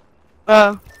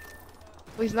 Well,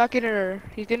 he's not getting her.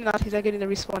 He's not getting the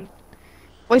respawn.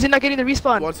 Why is he not getting the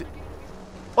respawn? Wants it-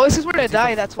 Oh, it's because we're gonna he's a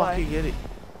die. That's why. fucking idiot.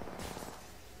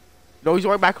 No, he's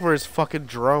going back for his fucking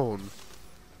drone.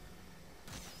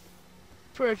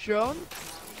 For a drone?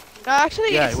 No,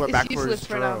 actually, Yeah, it's, he went it's back for useless his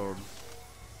for now. drone.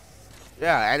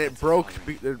 Yeah, and it broke.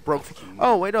 It broke.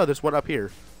 Oh wait, no, there's one up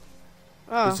here.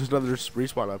 Oh, There's another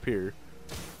respawn up here.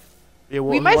 Yeah,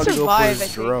 We he might wanted to go for survive, his I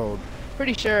think. drone.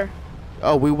 pretty sure.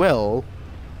 Oh, we will.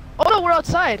 Oh no, we're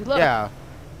outside. Look. Yeah,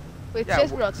 Wait, it Yeah,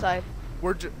 says we're- we're outside.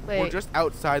 we're Wait. just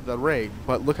outside the ring,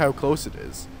 but look how close it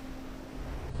is.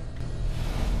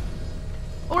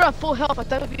 Oh, we're at full health. I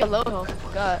thought it would be a low health. I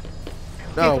forgot.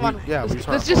 No, Okay, come on. yeah, we let's, just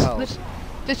let's full just health.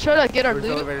 let's try to get our Where's the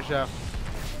loot. elevator shaft?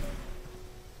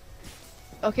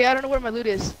 Okay, I don't know where my loot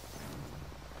is.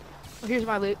 Oh, here's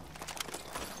my loot.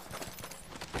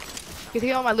 Okay,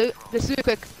 take all my loot. Let's do it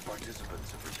quick.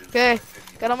 Okay,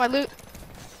 got all my loot.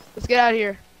 Let's get out of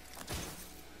here.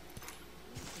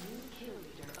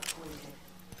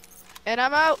 And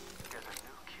I'm out.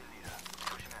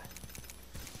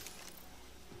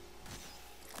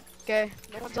 Okay,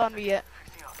 no one's on me yet.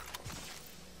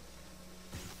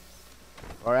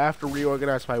 Or I have to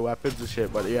reorganize my weapons and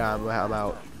shit, but yeah, I'm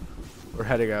out. We're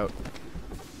heading out.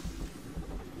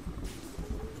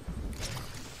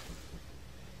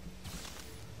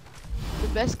 The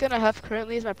best gun I have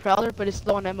currently is my Prowler, but it's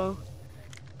low on ammo.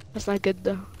 That's not good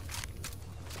though.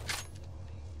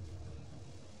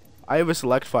 I have a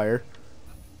select fire.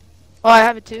 Oh, I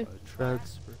have it too.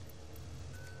 Transfer.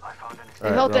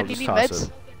 Hey, hold on, you need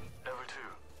meds?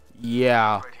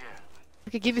 Yeah. I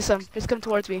could give you some. Just come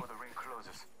towards me.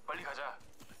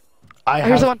 I hear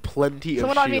have someone. plenty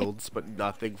Someone of on me. shields, but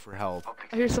nothing for health.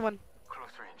 I hear someone.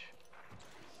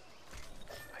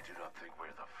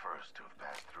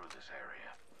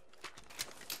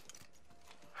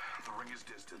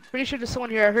 Pretty sure there's someone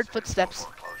here. I heard footsteps.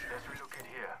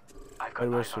 I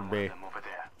wish would be.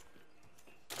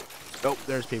 Nope,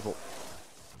 there's people.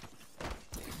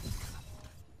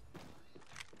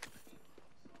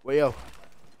 Wait, yo.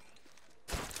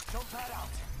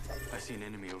 I see an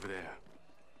enemy over there.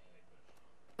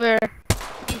 Where?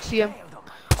 You see him?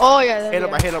 Oh yeah. Hit him!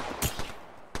 Yeah. I hit him.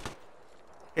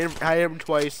 I hit him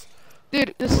twice.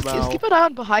 Dude, just keep an eye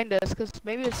on behind us, cause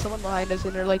maybe there's someone behind us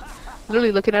and they're like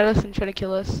literally looking at us and trying to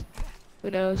kill us.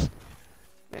 Who knows?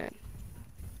 Man.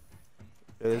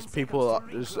 Yeah, there's people.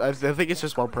 I think it's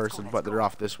just one person, but they're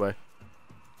off this way.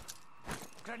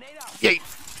 Yay!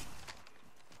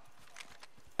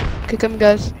 Okay, come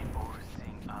guys.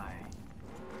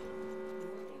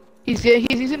 He's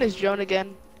using his drone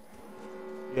again.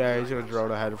 Yeah, he's gonna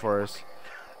drone ahead for us.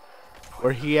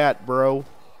 Where he at, bro?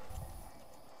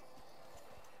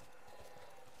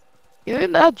 Yeah,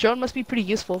 that drone must be pretty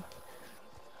useful.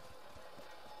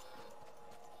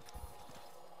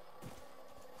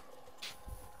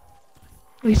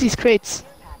 Where's these crates?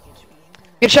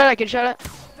 Get shot at, get shot at.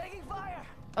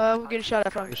 We're getting shot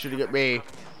at from. They're shooting at me.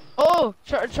 Oh,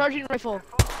 charging rifle.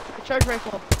 A charge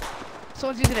rifle.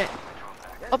 Someone's using it.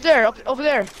 Up there, over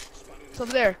there. It's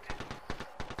over there.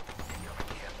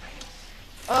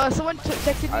 Someone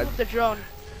texted me with the drone.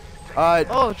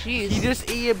 Oh, jeez. He just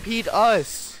EMP'd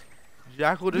us.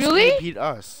 Jackal just Really? EMP'd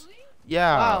us.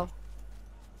 Yeah. Wow.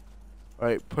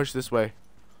 Alright, push this way.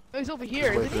 Oh, he's over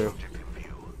here, This way isn't he? through.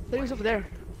 I thought he was over there.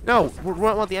 No, we don't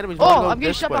want the enemies. We Oh, wanna go I'm getting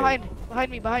this shot way.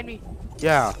 behind me.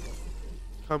 Yeah.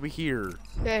 Come here.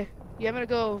 Okay, yeah, I'm gonna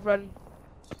go run.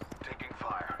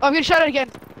 Oh, I'm getting shot at again.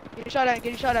 Getting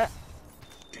shot at.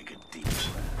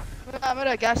 I'm at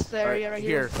a gas area right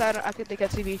here. So I think they can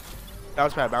see me.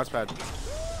 Bounce pad.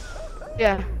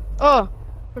 Yeah. Oh,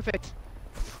 perfect.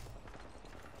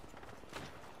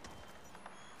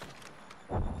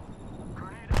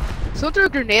 Someone threw a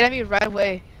grenade at me right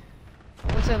away.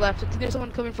 Once I left, I think there's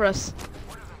someone coming for us.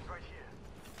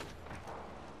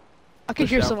 I can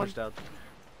hear someone. Push down.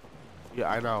 Yeah,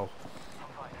 I know.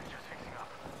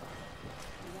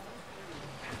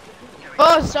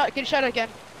 Oh, getting shot at again.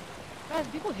 Man,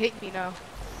 people hate me now.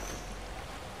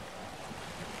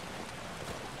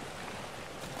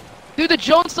 Dude, the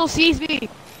drone still sees me.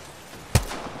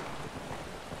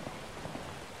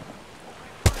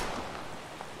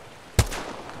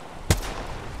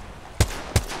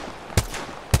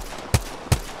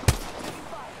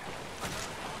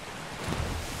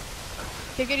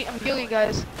 Okay, I'm healing,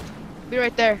 guys. Be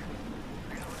right there.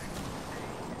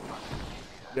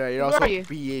 Yeah, you're Where also are you?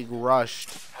 being rushed.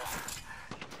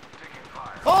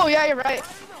 Oh yeah, you're right.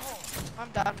 I'm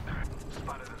down.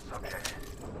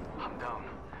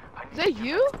 Is that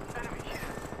you?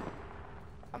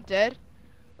 I'm dead.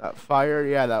 That fire?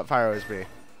 Yeah, that fire was me.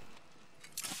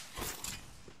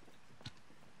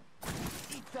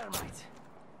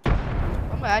 I'm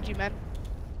gonna add you, man.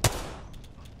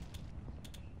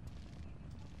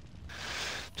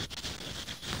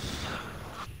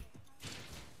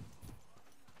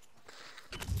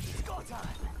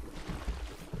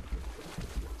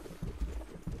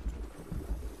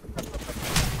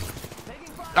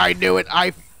 I knew it.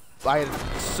 I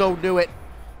so knew it.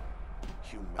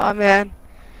 Oh man,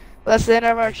 that's the end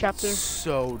of our chapter.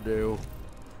 So knew.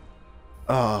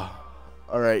 All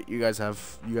right, you guys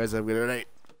have a good night.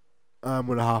 I'm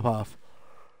gonna hop off.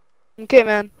 Okay,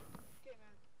 man.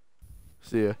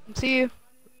 See ya. See you.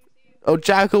 Oh,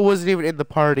 Jackal wasn't even in the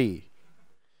party.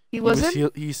 He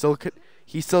wasn't? He's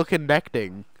still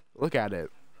connecting. Look at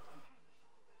it.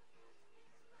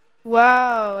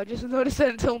 Wow, I just noticed that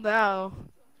until now.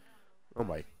 Oh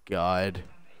my god.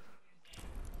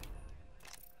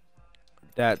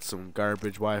 That's some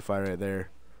garbage Wi-Fi right there.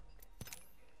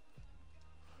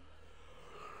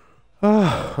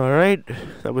 Alright,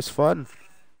 that was fun.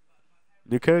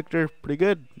 New character, pretty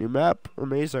good. New map,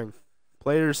 amazing.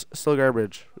 Players, still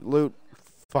garbage. Loot,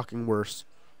 fucking worse.